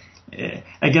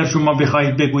اگر شما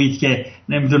بخواهید بگویید که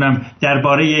نمیدونم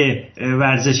درباره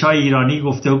ورزش‌های ایرانی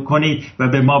گفته کنید و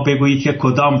به ما بگویید که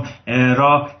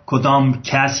کدام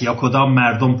کس یا کدام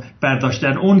مردم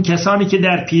برداشتن. اون کسانی که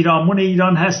در پیرامون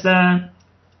ایران هستن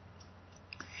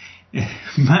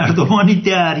مردمانی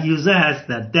دریوزه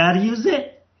هستند.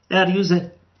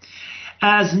 دریوزه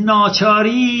از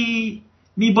ناچاری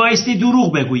میبایستی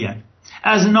دروغ بگوین،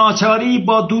 از ناچاری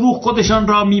با دروغ خودشان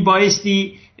را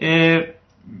میبایستی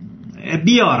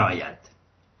بیاراید.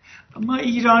 اما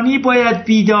ایرانی باید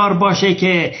بیدار باشه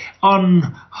که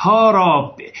آنها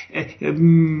را،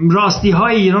 راستی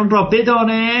های ایران را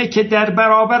بدانه که در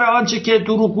برابر آنچه که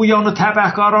دروغگویان و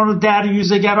تبهکاران و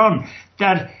دریوزه‌گران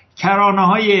در کرانه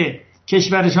های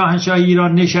کشور شاهنشاهی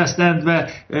ایران نشستند و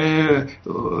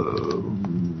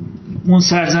اون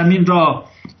سرزمین را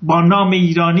با نام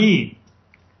ایرانی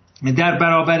در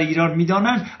برابر ایران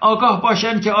میدانند، آگاه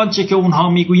باشند که آنچه که اونها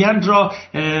میگویند را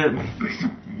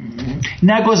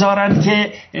نگذارند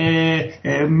که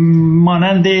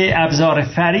مانند ابزار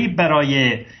فریب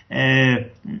برای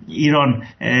ایران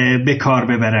به کار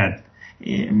ببرند.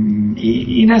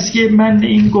 این است که من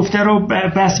این گفته رو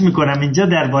بس میکنم اینجا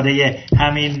درباره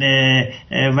همین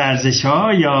ورزش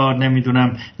ها یا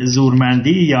نمیدونم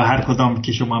زورمندی یا هر کدام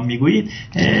که شما میگویید.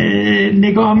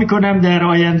 نگاه میکنم در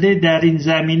آینده در این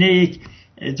زمینه یک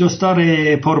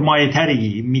جستار پرمایه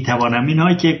تری میتوانم.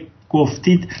 اینهایی که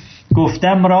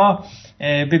گفتم را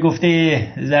به گفته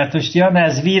زرتشتیان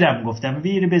از ویرم گفتم.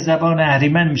 ویر به زبان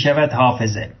اهریمن میشود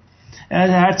حافظه.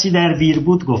 هرچی در ویر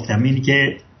بود گفتم. این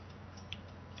که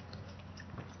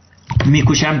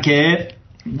میکوشم که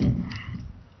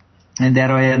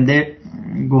در آینده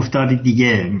گفتاری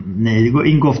دیگه،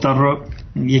 این گفتار رو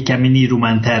یک کمی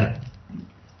نیرومندتر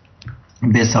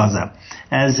بسازم.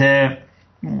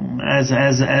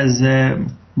 از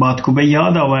بادکوبه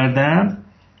یاد آوردم.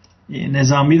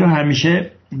 نظامی رو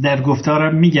همیشه در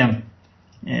گفتارم میگم.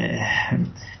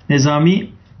 نظامی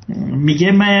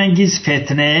میگه مینگیز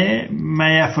فتنه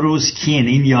میفروز کین.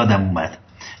 این یادم اومد.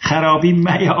 خرابی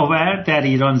میاور در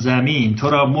ایران زمین، تو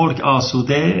را مرگ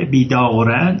آسوده بی داغ و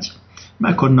رنج،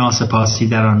 مکن ناسپاسی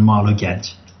در آن مال و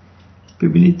گنج.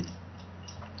 ببینید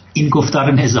این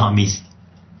گفتار نظامی است.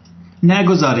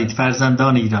 نگذارید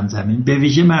فرزندان ایران زمین، به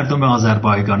ویژه مردم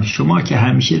آذربایجان، شما که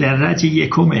همیشه در رج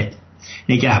یکم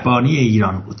نگهبانی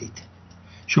ایران بودید،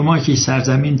 شما که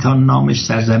سرزمین تا نامش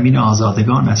سرزمین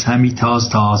آزادگان از همی تاز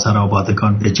تا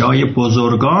آذرآبادگان به جای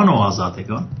بزرگان و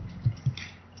آزادگان،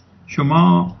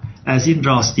 شما از این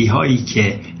راستی هایی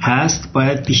که هست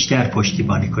باید بیشتر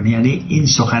پشتیبانی کنید. یعنی این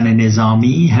سخن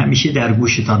نظامی همیشه در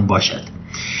گوشتان باشد.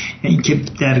 این که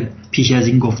در پیش از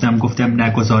این گفتم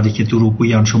نگذارید که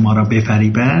دروغگویان شما را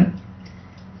بفریبند.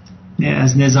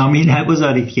 از نظامی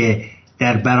نگذارید که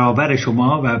در برابر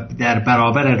شما و در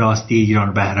برابر راستی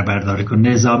ایران بهره برداری کن.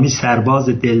 نظامی سرباز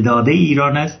دلداده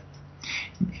ایران است.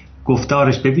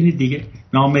 گفتارش ببینید دیگه،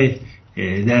 نام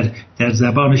در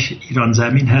زبانش ایران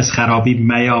زمین هست، خرابی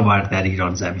میاور در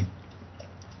ایران زمین.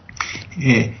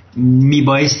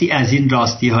 میبایستی از این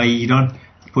راستی های ایران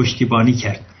پشتیبانی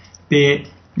کرد. به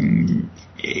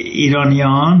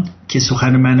ایرانیان که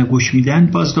سخن من گوش میدن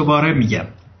باز دوباره میگم،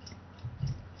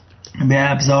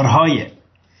 به ابزارهای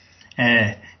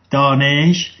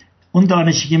دانش، اون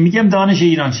دانشی که میگم دانش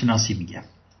ایران شناسی میگم،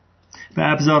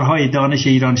 به ابزارهای دانش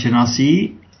ایران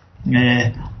شناسی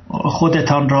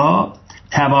خودتان را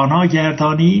توانا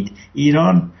گردانید.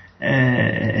 ایران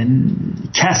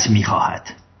کس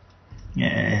میخواهد،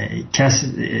 کس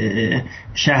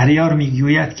شهریار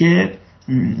میگوید که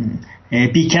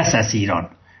بی کس از ایران،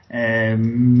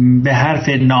 به حرف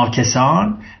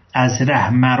ناکسان از ره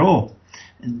مرو،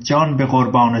 جان به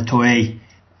قربان تو ای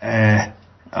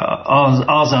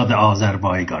آزاد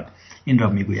آذربایجان. این را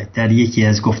میگوید در یکی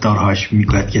از گفتارهاش،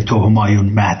 میگوید که تو همایون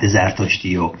مهد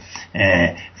زرتشتی و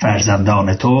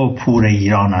فرزندان تو پور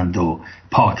ایرانند و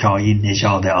پاکایی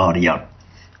نژاد آریان.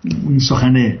 اون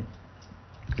سخن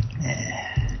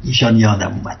ایشان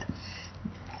یادم اومد.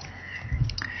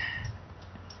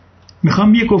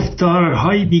 میخوام یه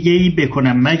گفتارهای دیگه ای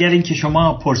بکنم، مگر اینکه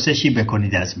شما پرسشی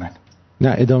بکنید از من.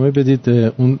 نه ادامه بدید،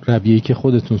 اون رویه‌ای که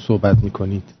خودتون صحبت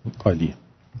میکنید عالیه.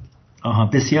 آها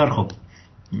بسیار خوب.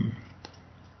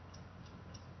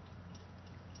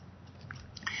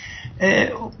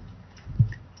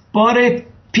 باره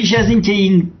پیش از این که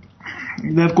این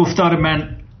گفتار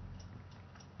من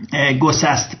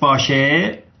گسست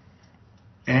باشه،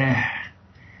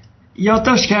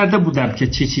 یادداشت کرده بودم که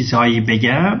چه چیزهایی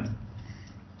بگم.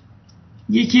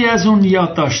 یکی از اون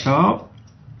یادداشت‌ها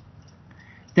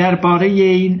درباره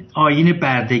این آیین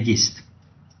بردگی است.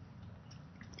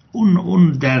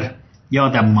 اون در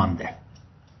یادم مانده.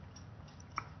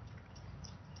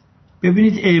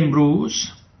 ببینید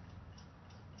امروز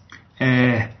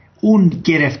اون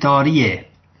گرفتاری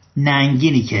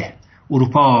ننگینی که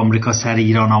اروپا و آمریکا سر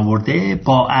ایران آورده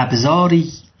با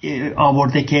ابزاری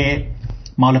آورده که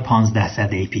مال 15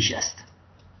 سده پیش است.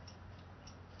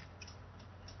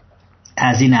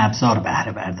 از این ابزار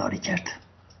بهره برداری کرد.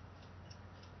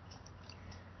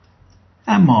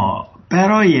 اما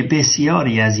برای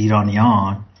بسیاری از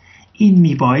ایرانیان این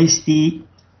میبایستی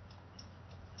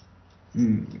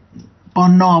با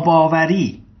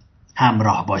ناباوری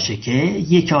همراه باشه که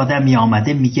یک آدمی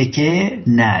آمده میگه که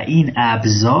نه، این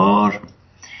ابزار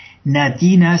نه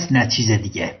دین است نه چیز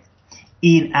دیگه.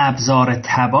 این ابزار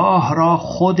تباه را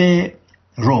خود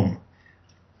روم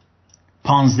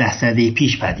 15 سده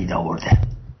پیش پدید آورده.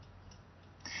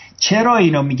 چرا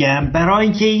اینو میگم؟ برای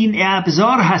اینکه این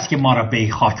ابزار هست که ما را به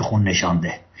خاک خون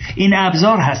نشانده. این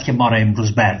ابزار هست که ما را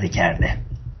امروز برده کرده.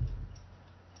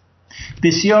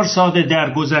 بسیار ساده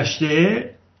در گذشته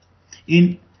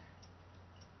این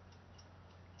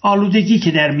آلودگی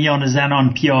که در میان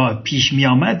زنان پیش می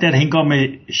آمد در هنگام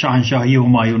شاهنشاهی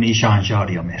همایونی شاهنشاه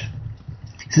آریامر،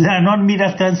 زنان می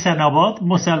رفتن سناباد،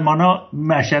 مسلمان ها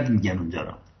مشهد میگن اونجا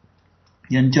را،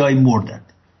 یعنی جای مردن.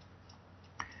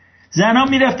 زنان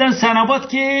می رفتن سناباد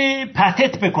که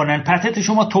پتت بکنن، پتت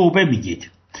شما توبه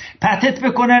میگید، پتت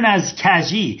بکنن از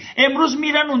کجی. امروز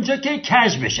میرن اونجا که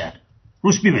کج بشن،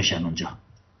 روسبی بشن اونجا.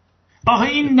 آخه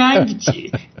این ننگ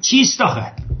چیست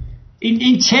آخه؟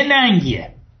 این چه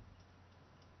ننگیه؟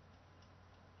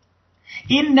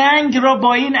 این ننگ را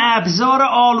با این ابزار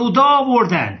آلوده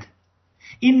آوردند.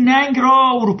 این ننگ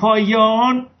را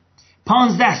اروپاییان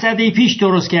 15 سده پیش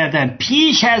درست کردند.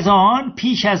 پیش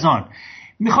از آن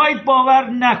میخواید باور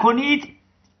نکنید؟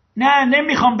 نه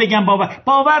نمیخوام بگم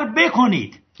باور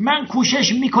بکنید. من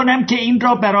کوشش میکنم که این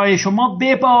را برای شما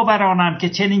بباورانم که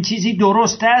چنین چیزی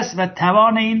درست است و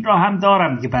توان این را هم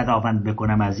دارم که پداوند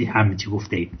بکنم از این همه چی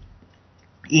گفته ایم.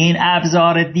 این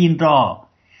ابزار دین را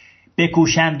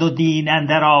بکوشند و دین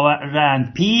اندر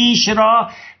آورند پیش را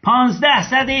 15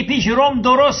 سده پیش روم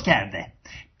درست کرده.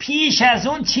 پیش از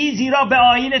اون چیزی را به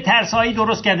آیین ترسایی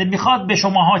درست کرده. میخواد به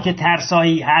شماها که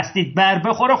ترسایی هستید بر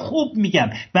بخوره. خوب میگم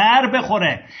بر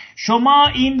بخوره. شما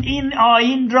این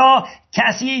آیین را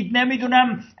کسی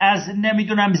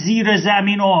نمیدونم زیر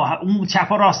زمین و اون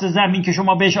چپ و راست زمین که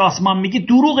شما بهش آسمان میگید،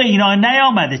 دروغ اینا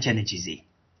نیامده چنین چیزی.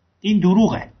 این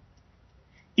دروغه.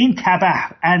 این تبه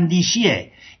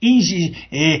اندیشیه، این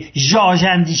ژاژ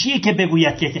اندیشیه که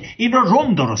بگوید که این رو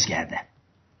روم درست کرده.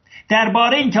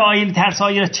 درباره این که آیین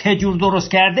ترسایی را چجور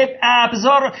درست کرده،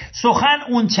 ابزار سخن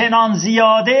اون چنان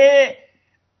زیاده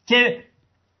که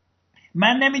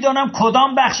من نمیدونم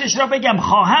کدام بخشش را بگم.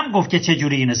 خواهم گفت که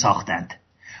چجوری اینو ساختند.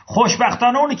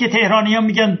 خوشبختانه اونی که تهرانی‌ها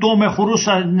میگن دم خروس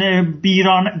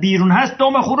بیرون هست،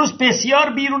 دم خروس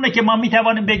بسیار بیرونه که ما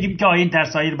میتوانیم بگیم که آیین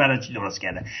ترسایی رو برای چی درست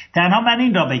کرده. تنها من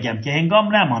این را بگم که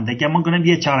هنگام نمانده که ما کنیم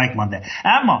یه چارک مانده،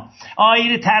 اما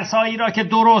آیین ترسایی را که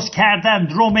درست کردن،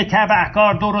 روم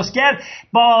تبهکار درست کرد،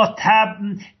 با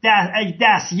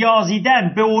دست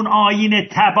یازیدن به اون آیین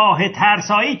تباه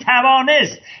ترسایی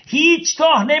توانست،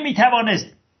 هیچگاه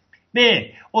نمیتوانست به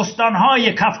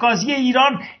استانهای کافکازی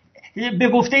ایران به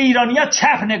گفته ایرانی‌ها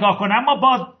چپ نگاه کنه، اما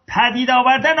با پدید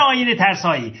آوردن آیین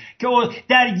ترسایی که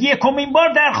در یکمین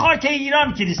بار در خاک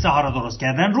ایران کلیسه ها را درست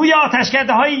کردن، روی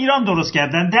آتشکده های ایران درست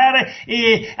کردن، در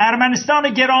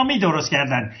ارمنستان گرامی درست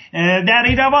کردن، در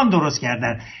ایروان درست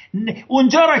کردن،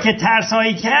 اونجا را که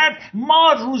ترسایی کرد،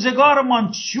 ما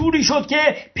روزگارمان جوری شد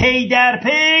که پی در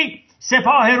پی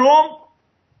سپاه روم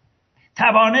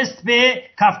توانست به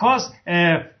کافکاس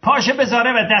پاشه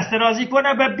بذاره و دست درازی کنه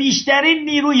و بیشترین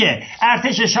نیروی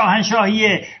ارتش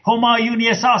شاهنشاهی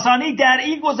همایونی ساسانی در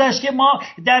این گذشت که ما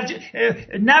در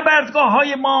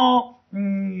نبردگاه‌های ما،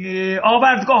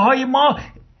 آوردگاه‌های ما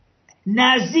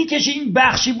نزدیکش این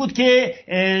بخشی بود که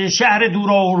شهر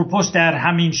دور اروپاس در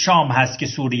همین شام هست که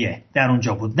سوریه در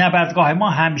اونجا بود، نبردگاه ما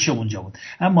همیشه اونجا بود.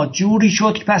 اما جوری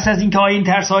شد که پس از این که آیین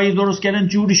ترسایی درست کردن،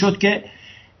 جوری شد که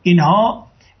اینها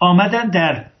آمدن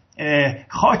در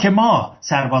خاک ما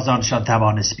سربازانشان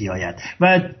توانست بیاید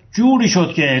و جوری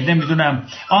شد که نمیدونم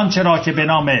آنچه را که به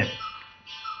نام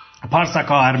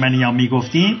پارساکا ارمنیا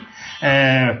میگفتیم،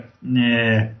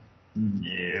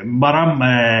 بارام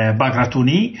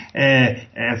باگراتونی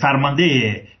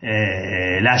فرمانده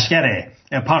لشکر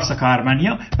پارساکا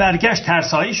ارمنیا برگشت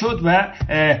ترسایی شد و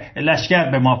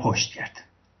لشکر به ما پشت کرد.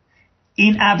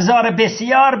 این ابزار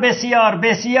بسیار بسیار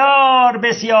بسیار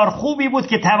بسیار خوبی بود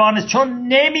که توانست، چون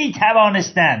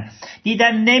نمیتوانستن،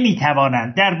 دیدن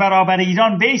نمیتوانند در برابر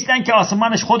ایران بیستن که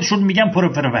آسمانش خودشون میگن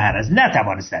پروفر و هرز،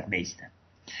 نتوانستن بیستن.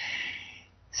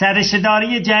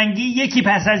 سررشته‌داری جنگی یکی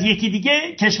پس از یکی دیگه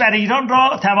کشور ایران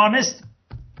را توانست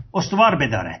استوار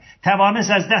بداره،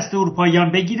 توانست از دست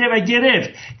اروپاییان بگیره و گرفت.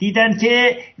 دیدن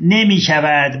که نمی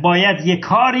شود، باید یک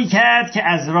کاری کرد که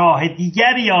از راه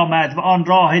دیگری آمد و آن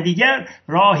راه دیگر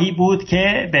راهی بود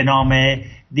که به نام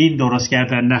دین درست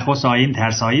کردن. نخست آیین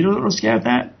ترسایی رو درست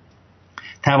کردن،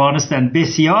 توانستن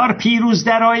بسیار پیروز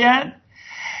درآیند.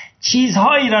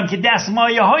 چیزهایی را که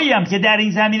دستمایه هایی هم که در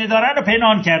این زمینه دارن رو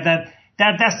پنهان کردن،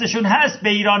 در دستشون هست، به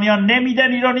ایرانیان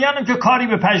نمیدن. ایرانیان هم که کاری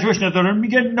به پژوهش ندارن،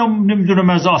 میگن نمیدونم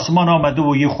از آسمان آمده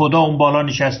و یه خدا اون بالا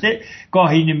نشسته،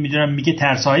 گاهی نمیدونم میگه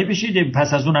ترسایی بشید،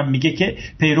 پس از اونم میگه که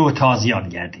پیرو تازیان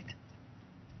گردید.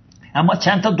 اما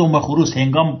چند تا دم خروس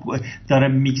هنگام داره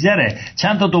میگذره،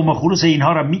 چند تا دم خروس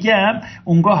اینها را میگم،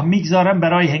 اونگاه میگذارم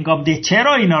برای هنگام ده.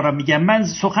 چرا اینا را میگم؟ من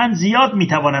سخن زیاد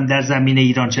میتوانم در زمینه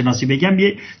ایران شناسی بگم،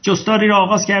 یه جستاری را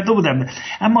آغاز کرده بودم،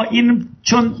 اما این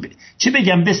چون چه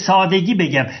بگم، به سادگی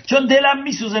بگم، چون دلم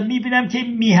میسوزه میبینم که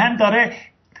میهن داره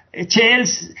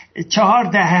 44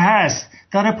 دهه هست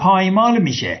داره پایمال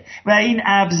میشه و این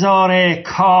ابزار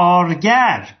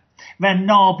کارگر و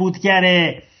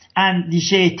نابودگر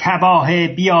اندیشه تباه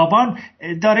بیابان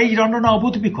داره ایران رو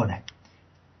نابود میکنه.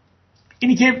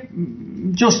 اینی که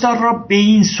جستار را به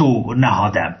این سو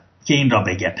نهادم که این را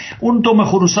بگم. اون دم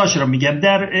خروساش را میگم.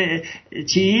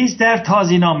 در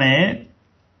تازینامه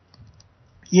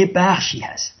یه بخشی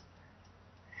هست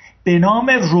به نام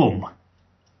روم.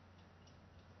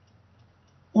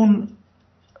 اون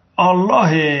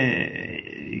الله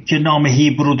که نام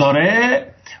هیبرو داره،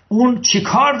 اون چی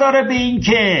کار داره به این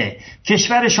که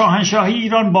کشور شاهنشاهی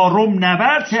ایران با روم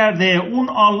نبرد کرده؟ اون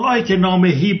اللهی که نام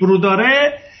هیبرو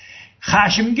داره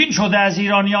خشمگین شده از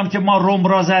ایرانیان که ما روم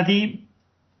را زدیم.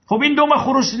 خب این دم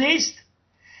خروس نیست؟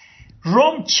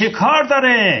 روم چه کار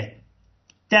داره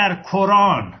در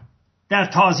قرآن، در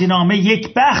تازینامه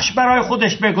یک بخش برای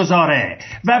خودش بگذاره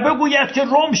و بگوید که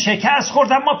روم شکست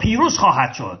خورد اما پیروز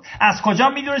خواهد شد؟ از کجا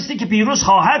میدونستی که پیروز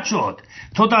خواهد شد؟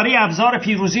 تو داری ابزار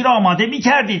پیروزی را آماده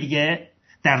میکردی دیگه،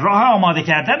 در راه آماده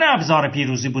کردن ابزار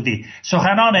پیروزی بودی.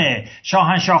 سخنان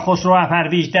شاهنشاه خسرو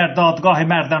اپرویش در دادگاه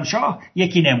مردانشاه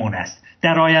یکی نمونه است.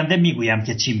 در آینده میگویم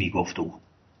که چی میگفت او.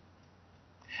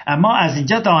 اما از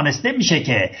اینجا دانسته میشه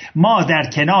که ما در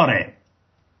کنار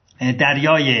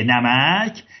دریای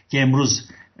نمک که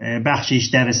امروز بخشیش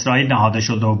در اسرائیل نهاده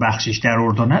شده و بخشیش در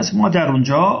اردن هست، ما در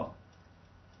اونجا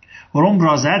روم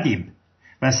را زدیم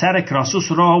و سر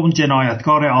کراسوس را، اون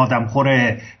جنایتکار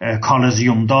آدمخور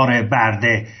کالزیومدار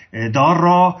برده دار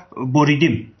را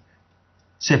بریدیم.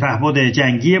 سپهبد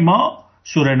جنگی ما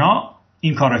سورنا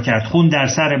این کار را کرد. خون در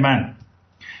سر من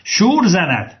شور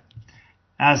زند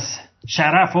از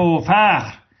شرف و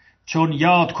فخر، چون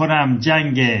یاد کنم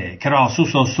جنگ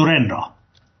کراسوس و سورن را.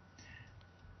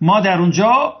 ما در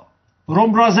اونجا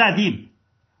روم را زدیم.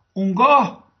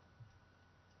 اونگاه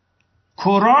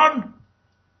قرآن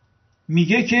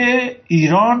میگه که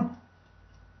ایران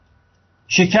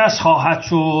شکست خواهد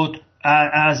شد،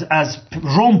 از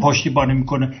روم پشتیبانی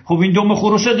میکنه. خب این دم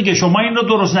خروسه دیگه، شما این رو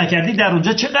درست نکردید، در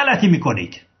اونجا چه غلطی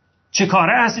میکنید؟ چه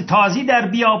کاره هستی؟ تازی در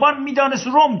بیابان میدانست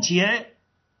روم چیه؟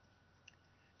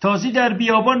 تازی در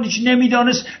بیابان هیچ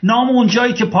نمیدانست نام اون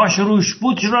جایی که پاش روش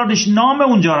بود رانش نام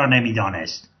اونجا را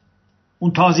نمیدانست.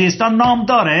 اون تازیستان نام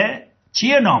داره؟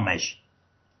 چیه نامش؟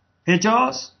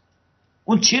 حجاز؟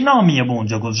 اون چه نامیه به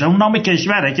اونجا گذاشته؟ اون نام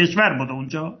کشوره، کشور بوده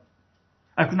اونجا.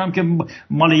 اکنم که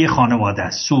مال یه خانواده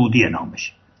است، سعودی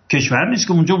نامش، کشور نیست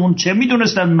که اونجا. اون چه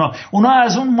میدونستن؟ اونا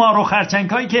از اون مار و خرچنگ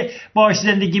هایی که باش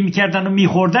زندگی میکردن و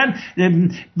میخوردن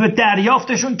به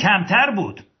دریافتشون کمتر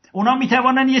بود. اونا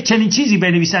میتوانن یه چنین چیزی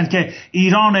بنویسن که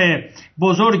ایران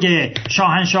بزرگ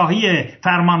شاهنشاهی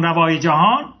فرمانروای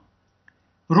جهان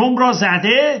روم را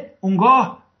زده،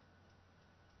 اونگاه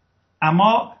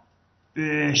اما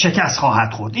شکست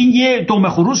خواهد خورد. این یه دم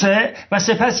خروسه و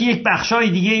سپس یک بخشای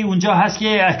دیگه اونجا هست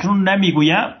که اکنون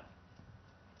نمیگویم.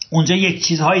 اونجا یک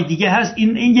چیزهای دیگه هست،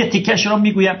 این یه تیکش رو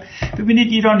میگویم.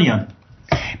 ببینید ایرانیان،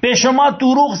 به شما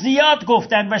دروغ زیاد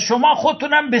گفتن و شما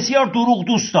خودتونم بسیار دروغ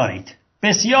دوست دارید،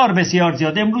 بسیار بسیار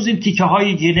زیاد. امروز این تیکه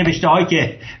های نوشته هایی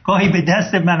که گاهی به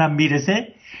دست منم میرسه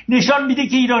نشان میده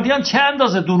که ایرانیان چه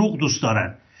اندازه دروغ دوست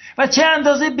دارن و چه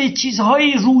اندازه به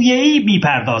چیزهای رویه‌ای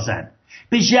میپردازن،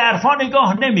 به ژرفا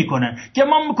نگاه نمیکنن.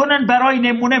 گمان میکنن برای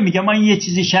نمونه میگم، من یه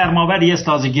چیزی شرم‌آوری از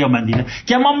تازگی من دیدم،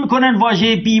 گمان میکنن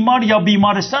واژه بیمار یا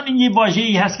بیمارستان این یه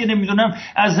واژه‌ای هست که نمیدونم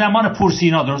از زمان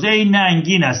پورسینا درست. ای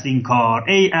ننگین است این کار،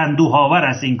 ای اندوه‌آور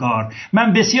است این کار.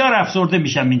 من بسیار افسرده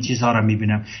میشم این چیزها رو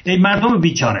میبینم. ای مردم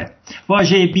بیچاره،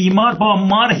 واژه بیمار با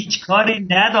مار هیچ کاری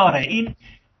نداره.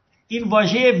 این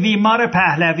واژه بیمار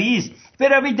پهلوی است.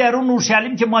 بروید در اون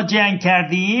اورشلیم که ما جنگ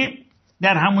کردیم،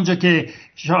 در همونجا که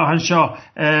شاهنشاه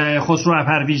خسرو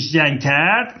اپرویش جنگ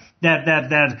کرد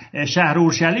در شهر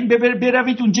اورشلیم،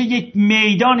 بروید اونجا یک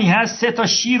میدانی هست، 3 تا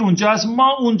شیر اونجا هست.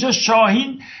 ما اونجا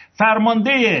شاهین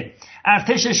فرمانده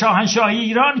ارتش شاهنشاهی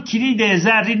ایران کلید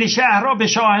زرین شهر را به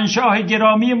شاهنشاه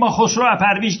گرامی ما خسرو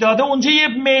اپرویش داده. اونجا یه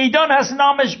میدان هست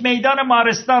نامش میدان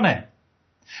مارستانه.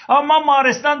 ما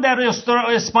مارستان در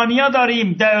اسپانیا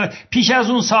داریم، پیش از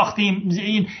اون ساختیم.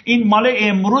 این مال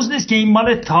امروز نیست که، این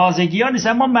مال تازگی ها نیست.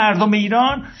 اما مردم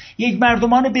ایران یک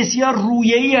مردمان بسیار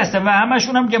رویه‌ای هستن و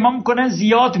همشون هم گمان میکنن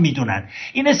زیاد میدونن.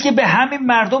 این است که به همین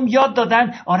مردم یاد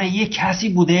دادن آره یک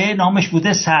کسی بوده نامش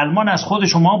بوده سلمان، از خود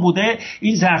شما بوده،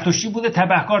 این زرتشتی بوده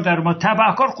تبهکار در ما.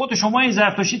 تبهکار خود شما، این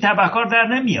زرتشتی تبهکار در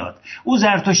نمیاد. او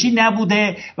زرتشتی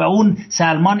نبوده و اون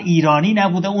سلمان ایرانی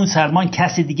نبوده، اون سلمان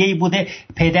کسی دیگه‌ای بوده.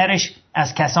 پدرش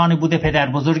از کسانی بوده،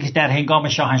 پدر بزرگش در هنگام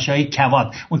شاهنشاهی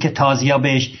کواد، اون که تازیا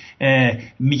بهش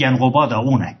میگن قباد،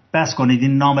 اونه. بس کنید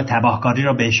این نام تباهکاری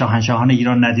را به شاهنشاهان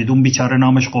ایران ندید. اون بیچاره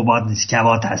نامش قباد نیست،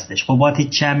 کواد هستش. قباد هیچ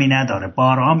چمی نداره،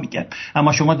 بارها میگم،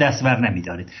 اما شما دستور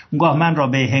نمیدارید. اونگاه من را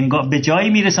به جایی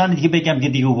میرسانید که بگم که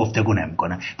دیگه گفتگو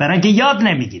نمیکنم، برای اینکه یاد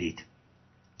نمیگیرید.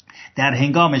 در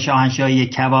هنگام شاهنشاهی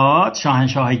کواد،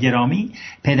 شاهنشاه گرامی،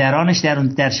 پدرانش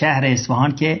در شهر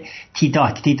اصفهان که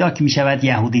تیداک می شود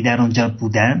یهودی در اونجا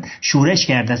بودن، شورش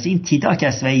کرده است. این تیداک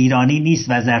است و ایرانی نیست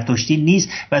و زرتشتی نیست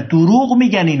و دروغ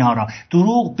میگن اینها را.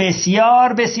 دروغ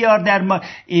بسیار بسیار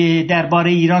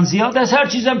درباره ایران زیاد است. هر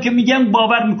چیزم که میگم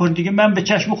باور میکنید دیگه. من به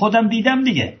چشم خودم دیدم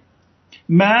دیگه.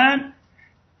 من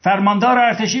فرماندار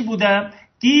ارتشی بودم،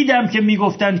 دیدم که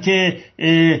میگفتن که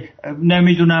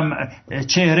نمیدونم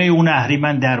چهره اون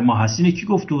اهریمن در ما هست. اینه کی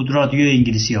گفته بود؟ رادیو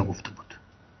انگلیسی ها گفته بود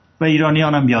و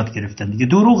ایرانیان هم یاد گرفتن دیگه.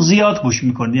 دروغ زیاد گوش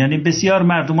میکنید، یعنی بسیار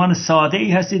مردمان ساده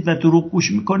ای هستید و دروغ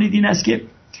گوش میکنید. این است که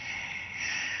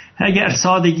اگر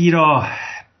سادگی را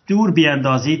دور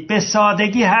بیاندازید، به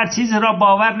سادگی هر چیز را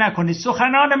باور نکنید.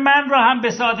 سخنان من را هم به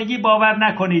سادگی باور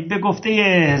نکنید. به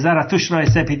گفته زرتشت را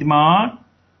سپیدمان،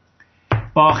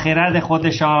 با خرد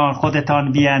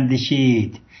خودتان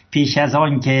بیاندیشید پیش از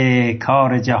آن که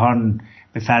کار جهان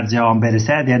به فرجام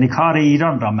برسد. یعنی کار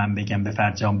ایران را من بگم به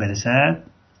فرجام برسد.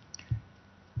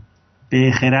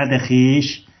 به خرد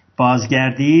خیش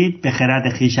بازگردید، به خرد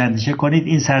خیش اندیشه کنید.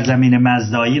 این سرزمین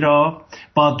مزدایی را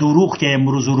با دروغ که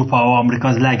امروز اروپا و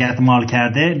آمریکا لگد مال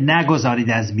کرده نگذارید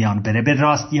از میان بره. به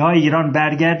راستی های ایران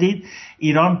برگردید.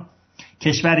 ایران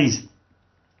کشوری است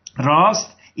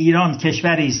راست، ایران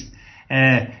کشوری است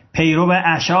پیرو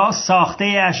عشا،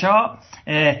 ساخته عشا.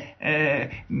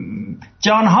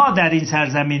 جانها در این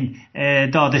سرزمین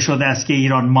داده شده است که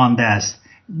ایران مانده است.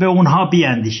 به اونها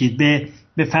بیاندیشید، به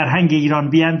به فرهنگ ایران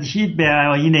بیاندیشید، به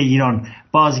آیین ایران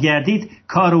بازگردید،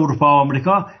 کار اروپا و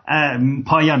آمریکا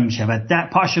پایان می شود،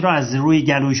 پاش را از روی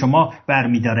گلوی شما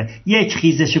برمیداره. یک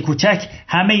خیزش کوچک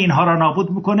همه اینها را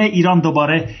نابود میکنه. ایران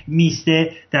دوباره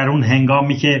میسته در اون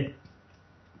هنگامی که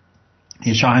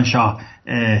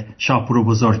شاپور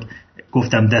بزرگ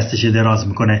گفتم دستش دراز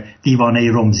میکنه،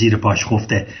 دیوانه روم زیر پاش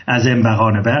خفته، از این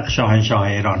بقان بق شاهنشاه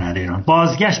ایران هر ایران.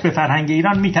 بازگشت به فرهنگ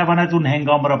ایران میتواند اون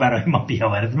هنگام را برای ما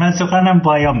بیاورد. من سخنم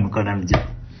پایان میکنم اینجا.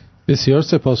 بسیار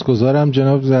سپاسگزارم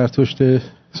جناب زرتشت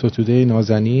ستوده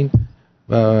نازنین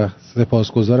و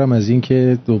سپاسگزارم از این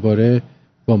که دوباره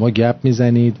با ما گپ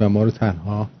میزنید و ما رو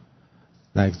تنها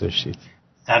نگذاشتید.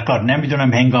 سرکار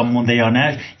نمیدونم هنگام مونده یا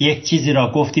نه، یک چیزی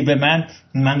را گفتی به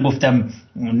من گفتم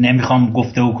نمیخوام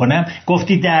گفتگو کنم،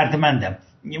 گفتی دردمندم،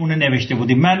 اونو نوشته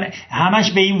بودی. من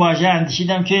همش به این واژه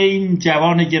اندیشیدم که این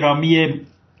جوان گرامی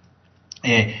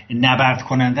نبرد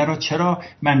کننده رو چرا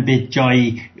من به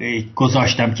جایی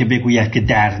گذاشتم که بگوید که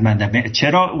دردمندم،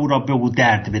 چرا او را به او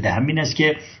درد بدهم. این است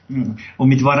که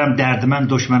امیدوارم دردمند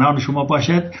دشمنان شما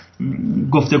باشد.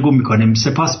 گفتگو میکنیم.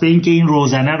 سپاس به این که این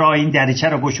روزنه را، این دریچه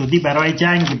را گشودی برای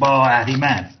جنگ با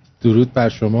اهریمن. درود بر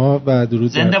شما و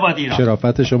درود زنده باد ایران.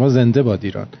 شرافت شما. زنده باد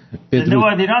ایران. زنده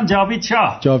باد ایران. جاوید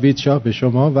شاه. جاوید شاه به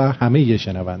شما و همه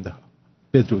شنونده ها.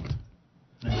 بدرود.